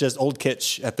 It's just old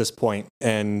kitsch at this point,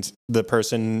 and the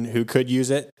person who could use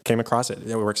it came across it.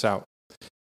 It works out.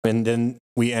 And then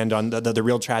we end on the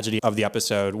real tragedy of the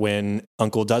episode when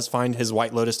Uncle does find his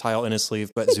White Lotus tile in his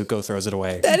sleeve, but Zuko throws it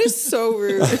away. That is so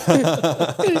rude.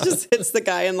 It just hits the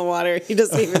guy in the water. He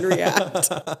doesn't even react.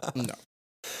 No.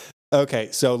 Okay,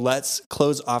 so let's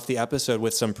close off the episode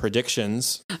with some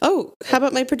predictions. Oh, how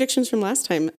about my predictions from last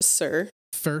time, sir?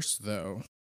 First, though,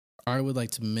 I would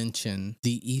like to mention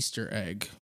the Easter egg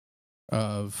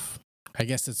of, I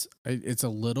guess it's a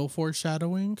little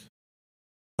foreshadowing.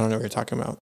 I don't know what you're talking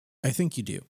about. I think you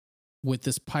do. With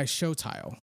this Pai Sho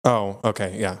tile, Oh,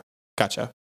 okay, yeah, gotcha.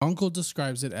 Uncle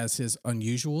describes it as his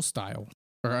unusual style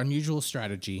or unusual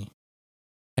strategy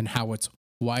and how it's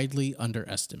widely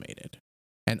underestimated.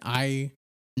 And I,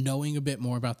 knowing a bit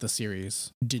more about the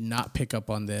series, did not pick up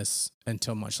on this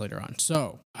until much later on.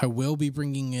 So I will be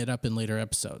bringing it up in later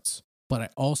episodes, but I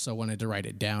also wanted to write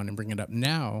it down and bring it up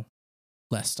now,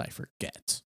 lest I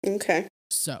forget. Okay.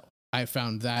 So I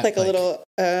found that Like a little,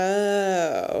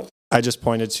 oh. I just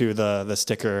pointed to the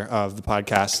sticker of the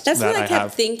podcast That's that what I I kept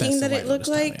have. thinking That's the that it White looked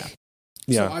Lotus like. tile,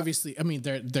 Yeah. So obviously, I mean,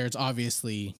 there's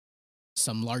obviously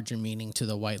some larger meaning to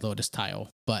the White Lotus tile,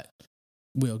 but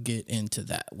we'll get into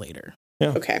that later.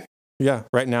 Yeah. Okay. Yeah,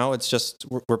 right now it's just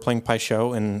we're playing Pai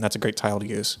Sho, and that's a great tile to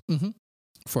use.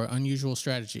 For unusual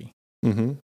strategy.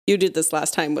 Mm-hmm. You did this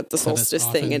last time with the That is solstice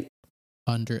thing. often And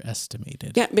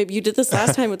underestimated. yeah, babe, you did this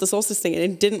last time with the solstice thing and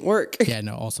it didn't work. Yeah,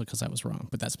 no, also because I was wrong,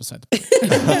 but that's beside the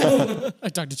point. I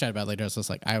talked to Chad about it later. So it's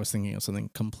like, I was thinking of something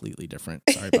completely different.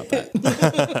 Sorry about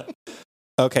that.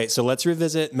 Okay, so let's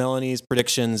revisit Melanie's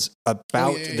predictions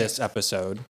about yeah. this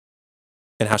episode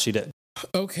and how she did.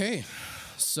 Okay.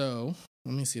 So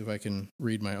let me see if I can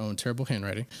read my own terrible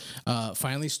handwriting.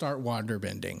 Finally start water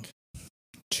bending.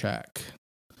 Check.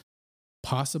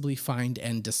 Possibly find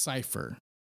and decipher.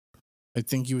 I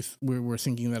think we were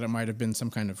thinking that it might have been some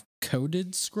kind of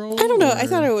coded scroll. I don't know. I or-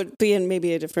 thought it would be in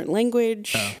maybe a different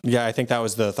language. Oh. Yeah, I think that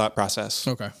was the thought process.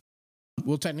 Okay.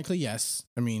 Well, technically, yes.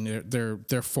 I mean,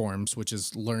 they're forms, which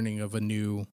is learning of a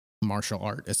new martial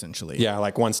art, essentially. Yeah,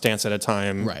 like one stance at a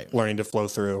time, Right. learning to flow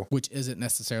through. Which isn't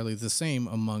necessarily the same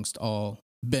amongst all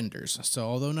benders. So,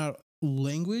 although not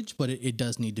language, but it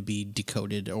does need to be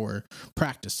decoded or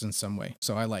practiced in some way.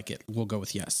 So, I like it. We'll go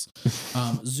with yes.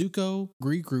 Zuko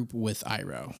regroup with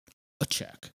Iroh. A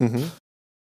check. Mm-hmm.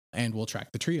 And we'll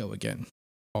track the trio again.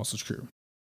 Also true.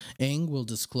 Aang will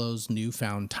disclose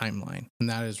newfound timeline, and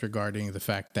that is regarding the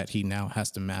fact that he now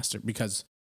has to master, because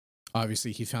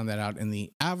obviously he found that out in the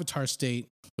Avatar state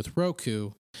with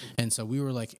Roku, and so we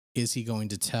were like, is he going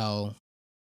to tell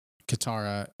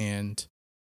Katara and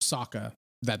Sokka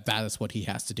that is what he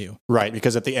has to do? Right,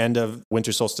 because at the end of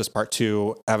Winter Solstice Part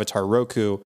 2, Avatar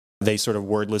Roku, they sort of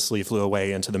wordlessly flew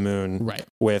away into the moon Right.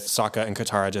 with Sokka and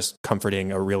Katara just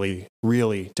comforting a really,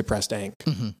 really depressed Aang.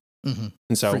 Mm-hmm. Mm-hmm.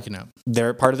 And so Freaking out.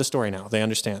 they're part of the story now. They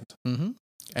understand. Mm-hmm.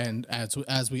 And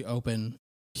as we open,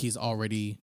 he's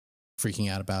already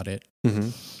freaking out about it. Mm-hmm.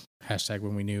 Hashtag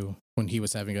when he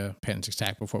was having a panic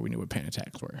attack before we knew what panic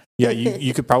attacks were. Yeah,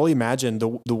 you could probably imagine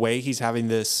the way he's having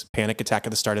this panic attack at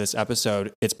the start of this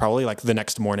episode. It's probably like the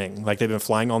next morning. Like they've been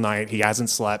flying all night. He hasn't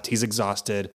slept. He's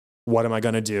exhausted. What am I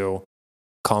going to do?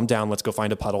 Calm down. Let's go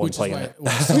find a puddle and play in it.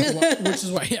 Which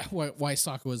is why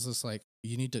Sokka was just like,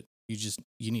 you need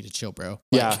to chill, bro.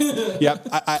 Like, Yeah.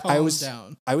 I calm was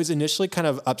down. I was initially kind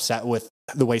of upset with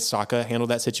the way Sokka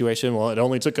handled that situation. Well, it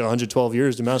only took 112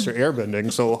 years to master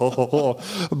airbending, so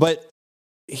but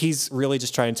he's really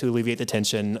just trying to alleviate the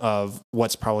tension of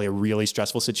what's probably a really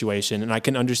stressful situation. And I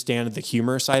can understand the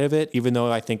humor side of it, even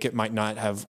though I think it might not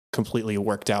have completely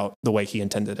worked out the way he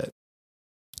intended it.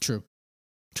 True.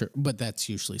 But that's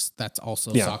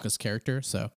also Yeah. Sokka's character.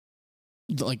 So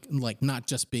like not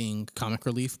just being comic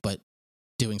relief, but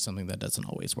doing something that doesn't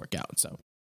always work out. So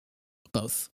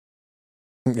both.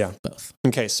 Yeah. Both.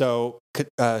 Okay. So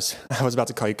I was about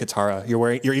to call you Katara.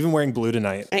 You're even wearing blue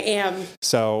tonight. I am.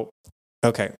 So,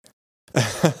 okay.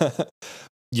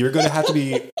 you're going to have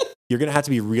to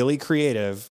be really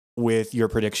creative with your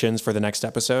predictions for the next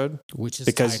episode, which is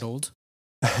because titled.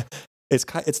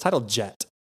 it's titled Jet.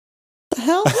 The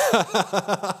hell?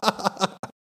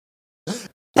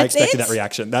 I expected that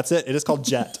reaction. That's it. It is called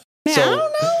Jet. Man, I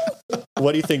don't know.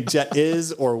 What do you think Jet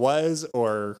is or was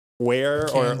or where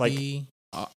Can or like be,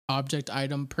 object,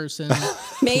 item, person?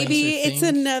 Maybe place or it's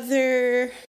thing?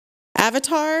 another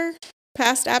Avatar,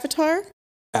 past Avatar.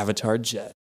 Avatar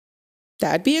Jet?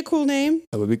 That'd be a cool name.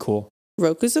 That would be cool.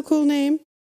 Roku's a cool name.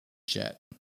 Jet.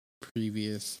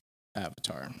 Previous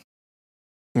Avatar.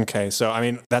 Okay, so I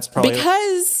mean that's probably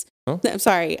Because Oh. I'm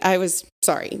sorry, I was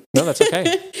sorry. No, that's okay.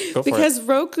 Go for because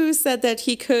Roku said that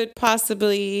he could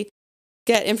possibly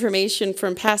get information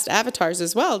from past avatars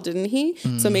as well, didn't he?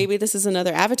 So Mm. maybe this is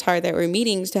another avatar that we're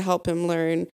meeting to help him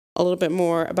learn a little bit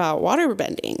more about water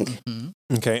bending. Mhm.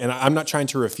 Okay, and I'm not trying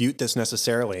to refute this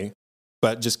necessarily,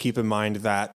 but just keep in mind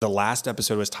that the last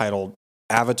episode was titled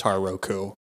Avatar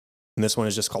Roku, and this one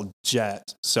is just called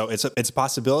Jet. So it's a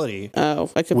possibility. Oh,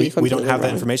 I could We be completely don't have that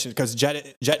wrong. information because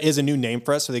Jet is a new name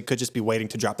for us, so they could just be waiting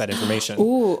to drop that information.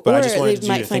 Ooh, But I or just they wanted you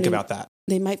might to think find about that.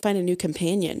 They might find a new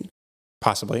companion.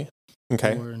 Possibly.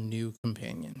 Okay. Or new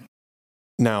companion.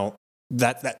 Now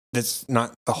that's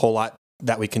not a whole lot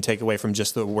that we can take away from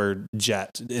just the word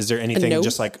Jet. Is there anything nope.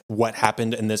 just like what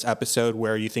happened in this episode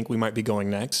where you think we might be going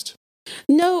next?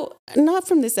 No, not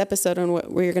from this episode on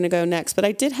what we're going to go next, but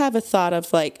I did have a thought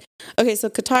of like, okay, so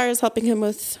Katara is helping him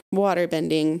with water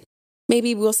bending.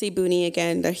 Maybe we'll see Booney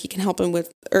again, that he can help him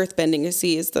with earth bending, as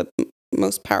he is the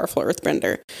most powerful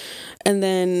earthbender. And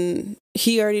then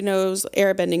he already knows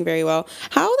air bending very well.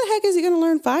 How the heck is he going to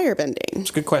learn fire bending? It's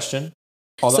a good question.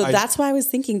 So that's why I was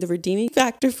thinking the redeeming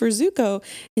factor for Zuko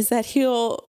is that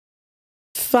he'll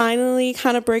finally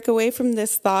kind of break away from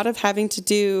this thought of having to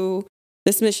do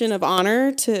this mission of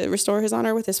honor to restore his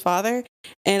honor with his father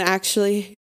and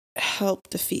actually help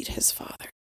defeat his father.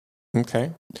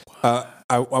 Okay.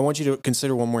 I want you to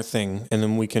consider one more thing, and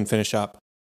then we can finish up.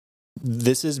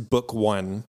 This is book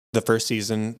 1, the first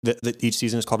season. Each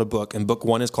season is called a book, and book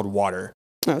 1 is called Water.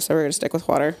 Oh, so we're going to stick with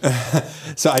water.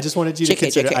 So I just wanted you to JK,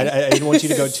 consider. JK. I didn't want you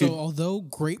to go So too. although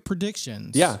great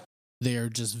predictions, Yeah. they are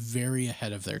just very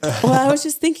ahead of their time. Well, I was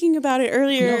just thinking about it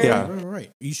earlier. No, Yeah. right.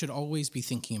 You should always be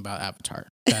thinking about Avatar.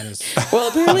 That is Well,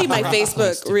 apparently my Place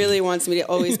Facebook to be. really wants me to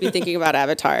always be thinking about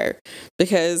Avatar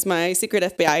because my secret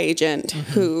FBI agent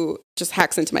who just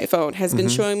hacks into my phone has been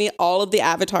showing me all of the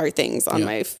Avatar things on Yeah.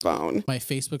 my phone. my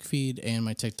Facebook feed and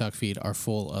my TikTok feed are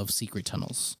full of secret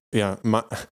tunnels. Yeah.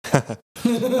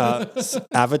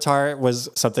 Avatar was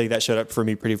something that showed up for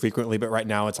me pretty frequently, but right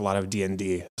now it's a lot of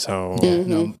D&D. So Mhm.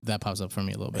 No, that pops up for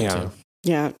me a little bit Yeah. too.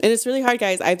 Yeah, and it's really hard,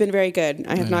 guys. I've been very good.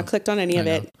 I have I not know. clicked on any of I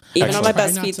it, know. even on my Excellent.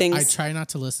 Try not BuzzFeed to- things. I try not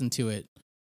to listen to it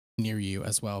near you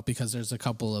as well because there's a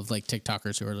couple of like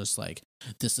TikTokers who are just like,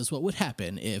 this is what would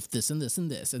happen if this and this and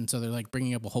this. And so they're like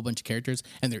bringing up a whole bunch of characters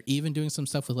and they're even doing some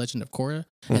stuff with Legend of Korra.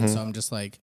 And so I'm just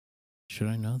like, should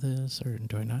I know this or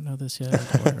do I not know this yet?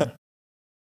 Or...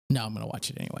 No, I'm going to watch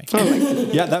it anyway. Oh my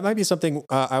God. Yeah, that might be something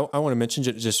I want to mention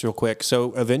just real quick.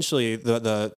 So eventually,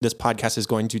 this podcast is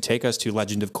going to take us to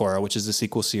Legend of Korra, which is the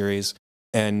sequel series.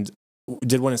 And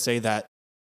did want to say that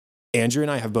Andrew and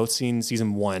I have both seen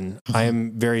season 1. I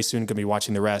am very soon going to be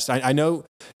watching the rest. I know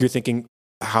you're thinking,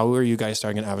 how are you guys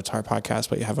starting an Avatar podcast,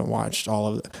 but you haven't watched all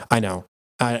of it? I know.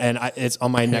 It's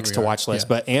on my Here next we to are, watch list. yeah.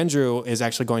 But Andrew is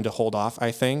actually going to hold off,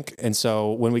 I think. And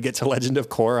so when we get to Legend of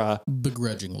Korra,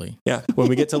 Begrudgingly. yeah, when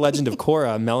we get to Legend of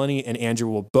Korra, Melanie and Andrew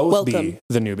will both be Welcome.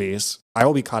 the newbies. I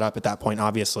will be caught up at that point,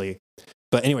 obviously.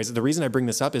 But anyways, the reason I bring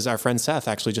this up is our friend Seth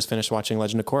actually just finished watching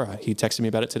Legend of Korra. He texted me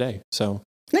about it today. So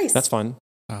Nice. that's fun,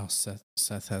 Wow, Seth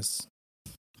has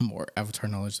more Avatar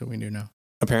knowledge than we do now.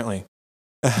 apparently.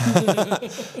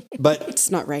 but It's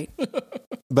not right.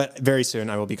 very soon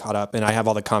I will be caught up, and I have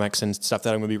all the comics and stuff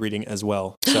that I'm going to be reading as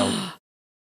well. So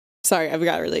Sorry, I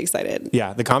got really excited.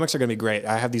 yeah, the comics are going to be great.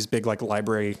 I have these big like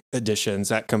library editions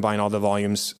that combine all the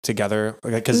volumes together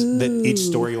because each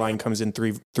Ooh. storyline comes in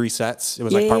three sets. It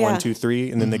was like Yeah, part yeah. 1, 2,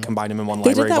 3, and then they combine them in one They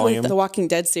library did that volume. with the Walking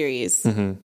Dead series.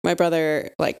 Mhm. My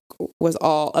brother was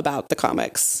all about the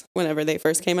comics whenever they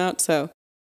first came out. So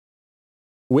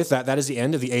With that is the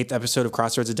end of the 8th episode of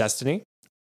Crossroads of Destiny.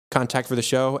 Contact for the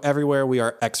show everywhere. We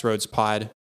are XRoadsPod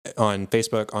on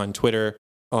Facebook, on Twitter,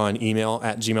 on email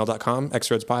at gmail.com,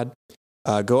 XRoadsPod.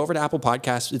 Go over to Apple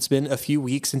Podcasts. It's been a few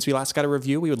weeks since we last got a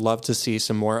review. We would love to see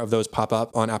some more of those pop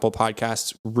up on Apple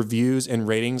Podcasts. Reviews and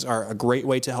ratings are a great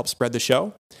way to help spread the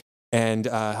show and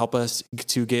help us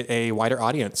to get a wider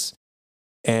audience.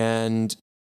 And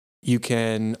you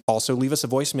can also leave us a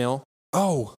voicemail.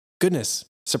 Oh, goodness.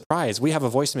 Surprise. We have a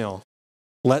voicemail.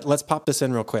 Let's pop this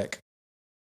in real quick.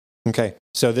 Okay,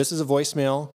 so this is a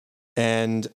voicemail,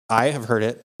 and I have heard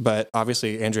it, but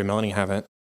obviously Andrew and Melanie haven't.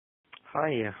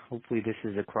 Hi, hopefully this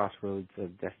is a Crossroads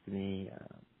of Destiny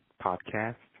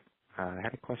podcast. I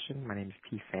had a question. My name is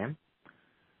P. Sam,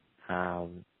 out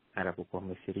of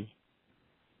Oklahoma City.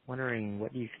 Wondering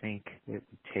what you think it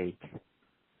would take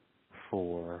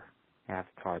for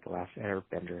Avatar: The Last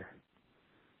Airbender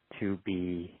to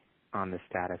be on the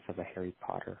status of a Harry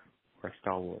Potter or a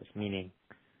Star Wars, meaning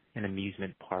an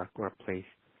amusement park or a place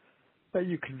that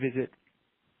you could visit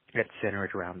that's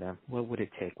centered around them. What would it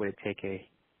take? Would it take a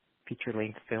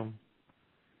feature-length film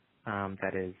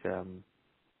that is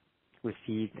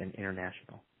received and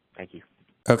international? Thank you.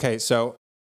 Okay, so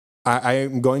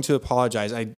I'm going to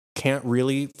apologize. I can't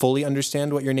really fully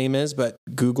understand what your name is, but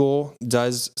Google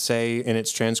does say in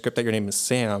its transcript that your name is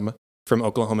Sam from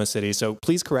Oklahoma City. So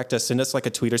please correct us. Send us like a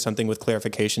tweet or something with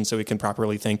clarification so we can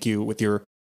properly thank you with your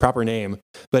proper name.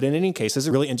 But in any case, this is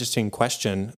a really interesting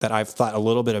question that I've thought a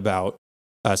little bit about.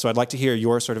 So I'd like to hear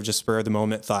your sort of just spur of the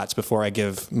moment thoughts before I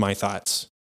give my thoughts.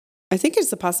 I think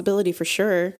it's a possibility for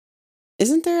sure.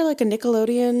 Isn't there like a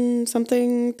Nickelodeon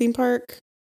something theme park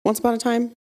once upon a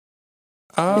time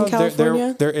in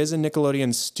California? There is a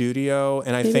Nickelodeon studio,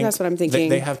 and I Maybe think that's what I'm thinking.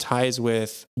 they have ties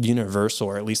with Universal,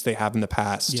 or at least they have in the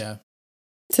past. Yeah.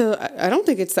 So I don't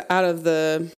think it's out of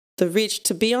the reach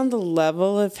to be on the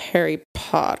level of Harry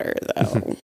Potter,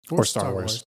 though. Or Star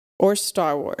Wars. Or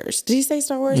Star Wars. Did he say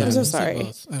Star Wars? Yeah, I'm so he said sorry.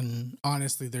 both. And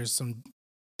honestly, there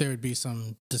would be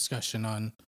some discussion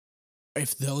on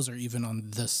if those are even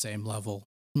on the same level,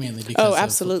 mainly because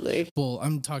absolutely. Well,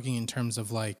 I'm talking in terms of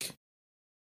Star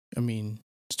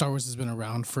Wars has been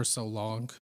around for so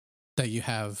long that you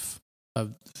have a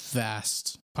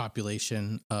vast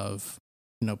population of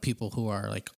people who are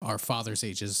like our father's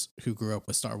ages who grew up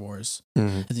with Star Wars,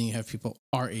 and then you have people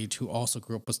our age who also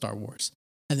grew up with Star Wars,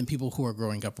 and then people who are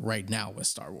growing up right now with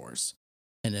Star Wars.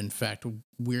 And in fact,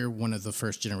 we're one of the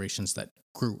first generations that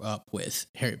grew up with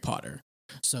Harry Potter.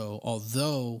 So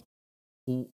although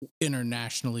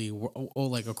internationally or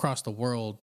like across the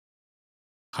world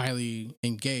highly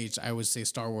engaged, I would say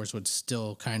Star Wars would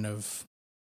still kind of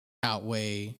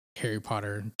outweigh Harry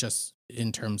Potter just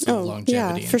in terms of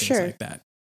longevity and for things sure. like that.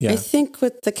 Yeah. I think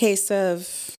with the case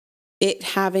of it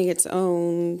having its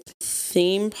own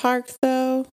theme park,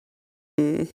 though,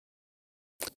 it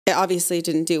obviously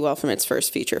didn't do well from its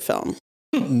first feature film.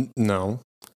 No.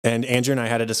 And Andrew and I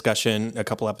had a discussion a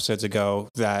couple episodes ago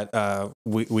that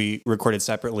we recorded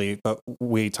separately, but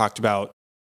we talked about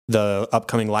the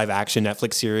upcoming live action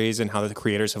Netflix series and how the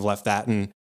creators have left that and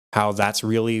how that's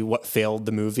really what failed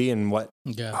the movie and what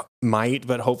might,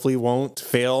 but hopefully won't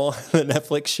fail the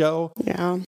Netflix show.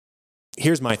 Yeah.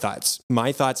 Here's my thoughts.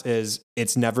 My thoughts is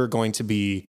it's never going to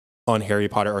be on Harry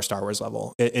Potter or Star Wars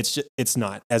level. It's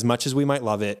not. As much as we might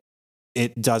love it,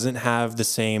 it doesn't have the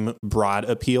same broad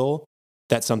appeal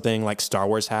that something like Star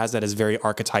Wars has that is very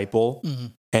archetypal. Mm-hmm.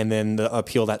 And then the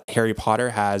appeal that Harry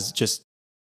Potter has, just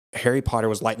Harry Potter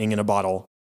was lightning in a bottle.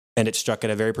 And it struck at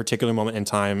a very particular moment in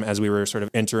time as we were sort of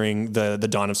entering the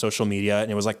dawn of social media. And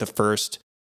it was like the first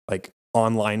like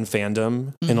online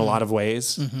fandom in a lot of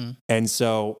ways. Mm-hmm. And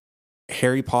so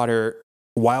Harry Potter,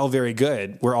 while very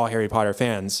good, we're all Harry Potter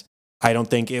fans. I don't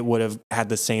think it would have had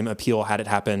the same appeal had it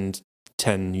happened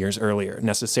 10 years earlier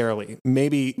necessarily.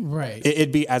 Maybe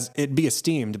it'd be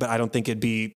esteemed, but I don't think it'd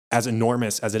be as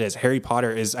enormous as it is. Harry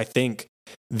Potter is, I think,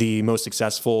 the most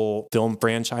successful film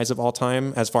franchise of all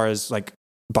time as far as like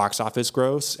box office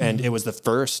gross. And it was the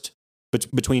first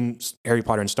between Harry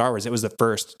Potter and Star Wars. It was the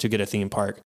first to get a theme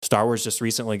park. Star Wars just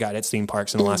recently got its theme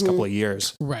parks in the last couple of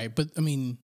years. Right. But I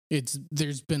mean,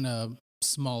 there's been a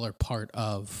smaller part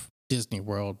of Disney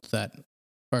World that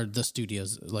are the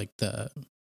studios, like the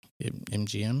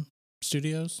MGM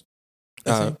studios,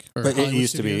 I think. Or but Hollywood it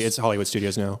used Studios. to be. It's Hollywood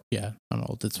Studios now. Yeah, I'm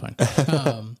old. It's fine.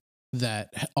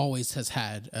 That always has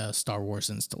had a Star Wars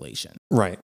installation.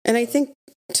 Right. And I think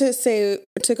to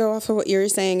go off of what you were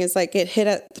saying is like it hit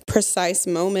at the precise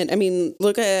moment. I mean,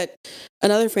 look at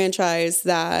another franchise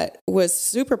that was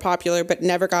super popular but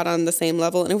never got on the same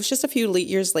level. And it was just a few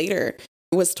years later,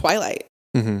 was Twilight.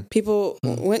 Mm-hmm. People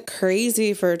went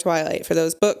crazy for Twilight, for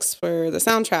those books, for the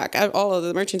soundtrack, all of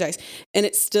the merchandise. And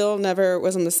it still never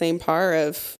was on the same par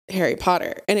of Harry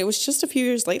Potter. And it was just a few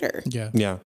years later.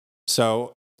 Yeah.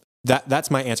 So that's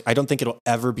my answer. I don't think it'll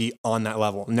ever be on that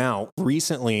level. Now,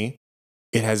 recently,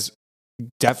 it has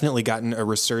definitely gotten a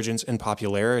resurgence in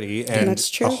popularity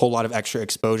and a whole lot of extra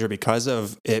exposure because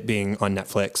of it being on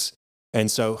Netflix. And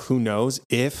so who knows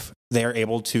if they're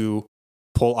able to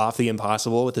pull off the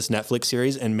impossible with this Netflix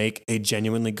series and make a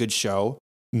genuinely good show.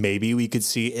 maybe we could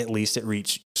see at least it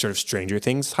reach sort of Stranger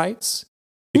Things heights,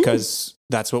 because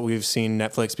that's what we've seen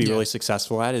Netflix be really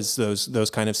successful at, is those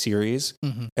kind of series.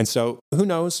 Mm-hmm. And so who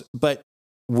knows, but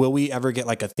will we ever get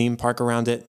like a theme park around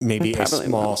it? Maybe a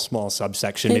small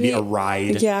subsection, maybe a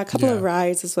ride. Yeah, a couple of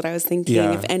rides is what I was thinking.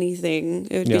 Yeah. If anything,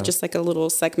 it would be just like a little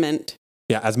segment.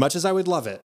 Yeah, as much as I would love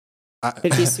it.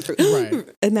 It'd be super.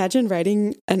 Imagine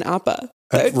riding an appa.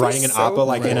 Riding an appa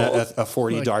like in a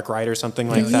 4D like, dark ride or something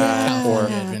like that.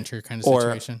 California adventure kind of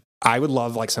situation. I would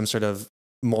love like some sort of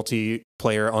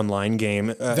multiplayer online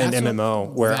game, an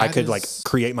MMO, where I could like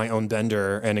create my own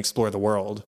bender and explore the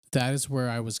world. That is where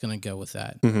I was going to go with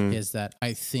that, is that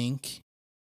I think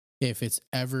if it's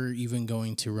ever even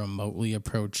going to remotely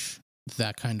approach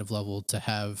that kind of level, to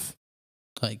have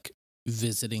like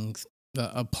visiting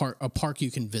a park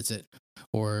you can visit,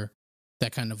 or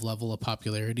that kind of level of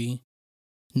popularity,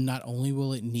 not only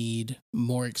will it need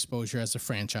more exposure as a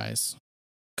franchise,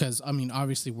 because I mean,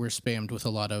 obviously we're spammed with a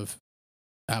lot of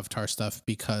Avatar stuff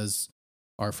because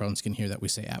our phones can hear that we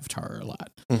say Avatar a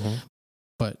lot,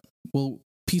 but we'll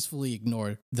peacefully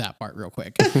ignore that part real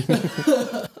quick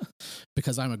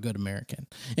because I'm a good American.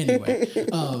 Anyway,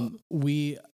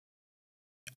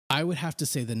 I would have to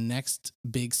say the next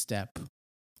big step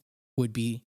would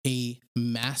be a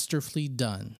masterfully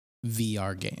done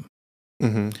VR game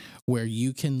where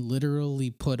you can literally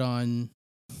put on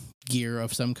gear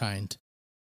of some kind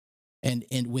and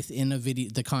within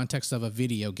the context of a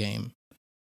video game,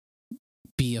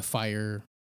 be a fire,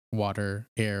 water,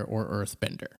 air, or earth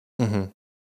bender.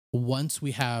 Once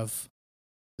we have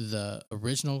the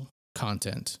original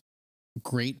content,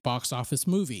 great box office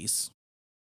movies,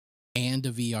 and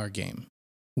a VR game,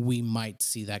 we might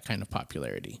see that kind of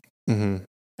popularity. And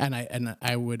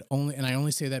I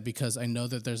only say that because I know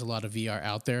that there's a lot of VR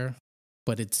out there,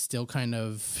 but it's still kind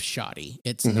of shoddy.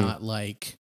 It's not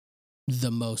like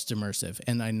the most immersive.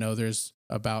 And I know there's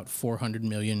about 400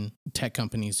 million tech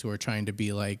companies who are trying to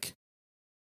be like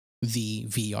the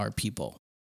VR people.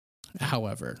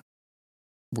 However,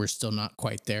 we're still not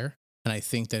quite there. And I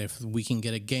think that if we can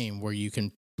get a game where you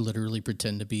can literally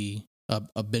pretend to be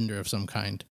a bender of some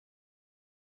kind,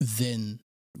 then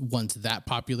once that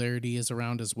popularity is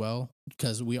around as well,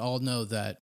 because we all know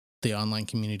that the online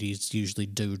communities usually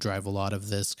do drive a lot of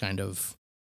this kind of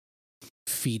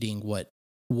feeding what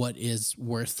is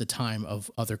worth the time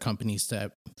of other companies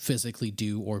to physically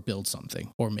do or build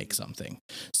something or make something.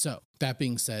 So that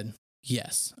being said,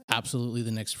 yes, absolutely.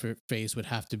 The next phase would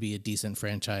have to be a decent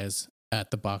franchise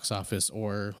at the box office,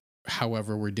 or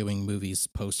however we're doing movies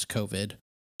post-COVID,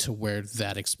 to where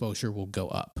that exposure will go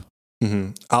up.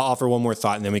 I'll offer one more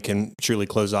thought and then we can truly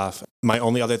close off. My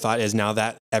only other thought is, now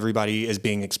that everybody is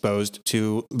being exposed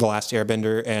to The Last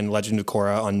Airbender and Legend of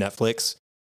Korra on Netflix,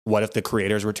 what if the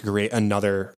creators were to create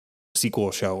another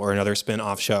sequel show or another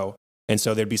spin-off show? And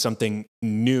so there'd be something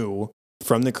new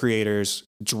from the creators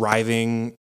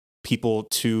driving people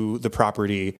to the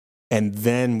property, and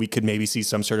then we could maybe see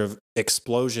some sort of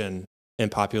explosion in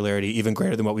popularity even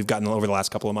greater than what we've gotten over the last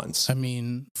couple of months. I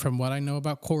mean, from what I know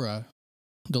about Korra,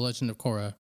 The Legend of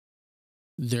Korra,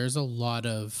 there's a lot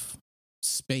of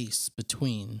space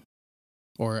between,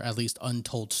 or at least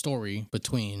untold story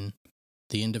between,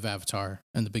 the end of Avatar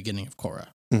and the beginning of Korra.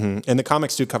 And the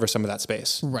comics do cover some of that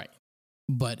space. Right.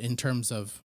 But in terms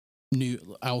of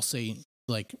I'll say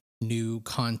like new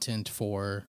content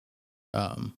for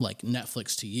like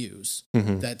Netflix to use,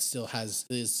 that still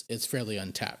it's fairly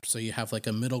untapped. So you have like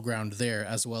a middle ground there,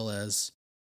 as well as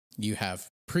you have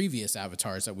previous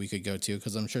avatars that we could go to,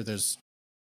 because I'm sure there's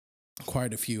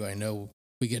quite a few. I know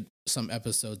we get some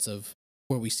episodes of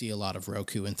where we see a lot of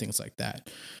Roku and things like that,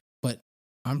 but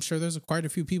I'm sure there's quite a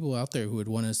few people out there who would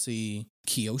want to see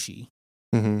Kyoshi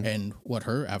and what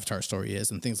her avatar story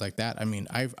is and things like that. I mean,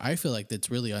 I feel like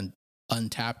it's really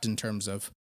untapped in terms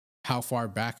of how far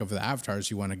back of the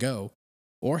avatars you want to go,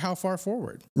 or how far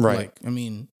forward. Right. Like, I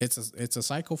mean, it's a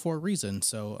cycle for a reason.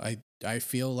 So I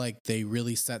feel like they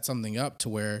really set something up to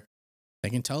where they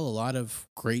can tell a lot of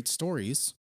great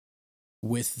stories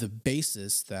with the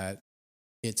basis that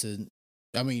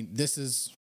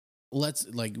let's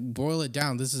like boil it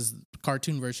down. This is the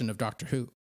cartoon version of Doctor Who.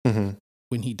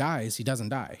 When he dies, he doesn't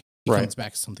die. He comes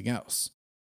back as something else.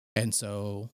 And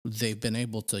so they've been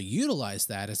able to utilize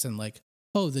that as in like,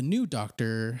 oh, the new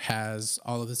Doctor has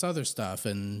all of this other stuff,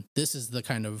 and this is the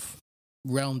kind of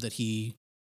realm that he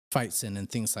fights in and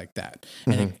things like that.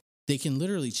 And they can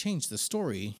literally change the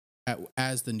story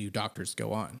as the new Doctors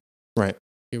go on. Right.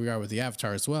 Here we are with the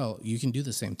Avatar as well. You can do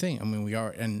the same thing. I mean, we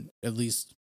are, and at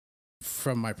least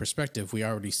from my perspective, we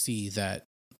already see that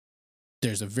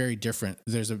there's a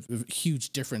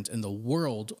huge difference in the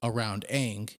world around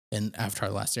Aang in Avatar: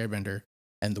 The Last Airbender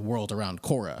and the world around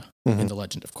Korra in The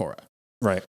Legend of Korra.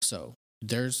 Right. So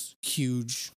there's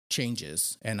huge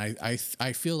changes, and I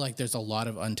feel like there's a lot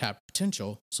of untapped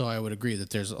potential. So I would agree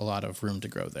that there's a lot of room to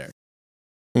grow there.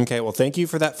 Okay, well, thank you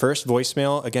for that first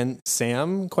voicemail. Again,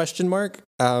 Sam, ?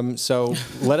 So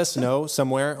let us know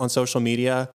somewhere on social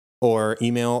media or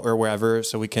email or wherever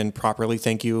so we can properly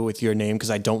thank you with your name,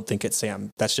 because I don't think it's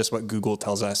Sam. That's just what Google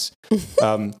tells us.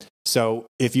 So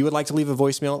if you would like to leave a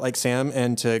voicemail like Sam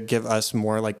and to give us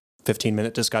more like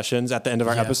 15-minute discussions at the end of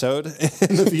our episode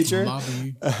in the future,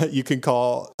 you can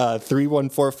call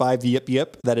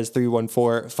 3145-YIP-YIP. That is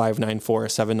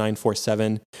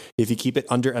 314-594-7947. If you keep it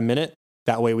under a minute,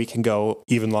 that way we can go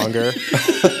even longer.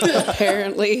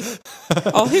 Apparently.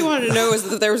 All he wanted to know was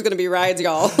that there was going to be rides,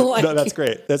 y'all. No, that's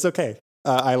great. That's okay.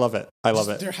 I love it. I love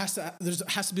it. There has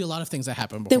to be a lot of things that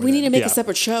happen before Then we need to make Yeah. a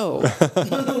separate show.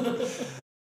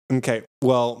 Okay.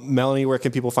 Well, Melanie, where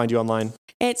can people find you online?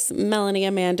 It's Melanie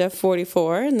Amanda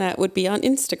 44, and that would be on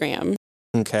Instagram.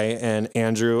 Okay. And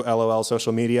Andrew, LOL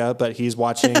social media, but he's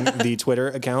watching the Twitter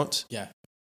account. Yeah.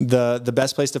 The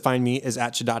best place to find me is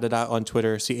at Chadadada on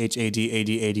Twitter,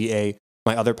 CHADADADA.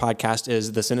 My other podcast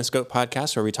is the Cinescope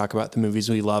Podcast, where we talk about the movies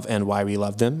we love and why we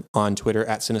love them, on Twitter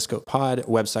at Cinescope Pod,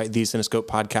 website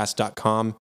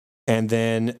thecinescopepodcast.com. And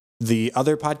then the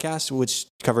other podcast, which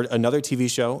covered another TV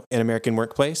show, An American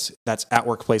Workplace, that's at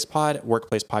Workplace Pod,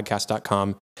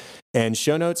 workplacepodcast.com. And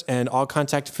show notes and all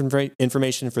contact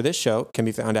information for this show can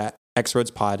be found at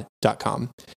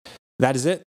xroadspod.com. That is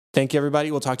it. Thank you,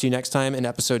 everybody. We'll talk to you next time in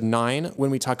episode 9 when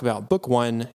we talk about Book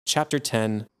 1, Chapter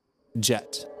 10,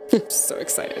 Jet. So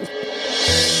excited.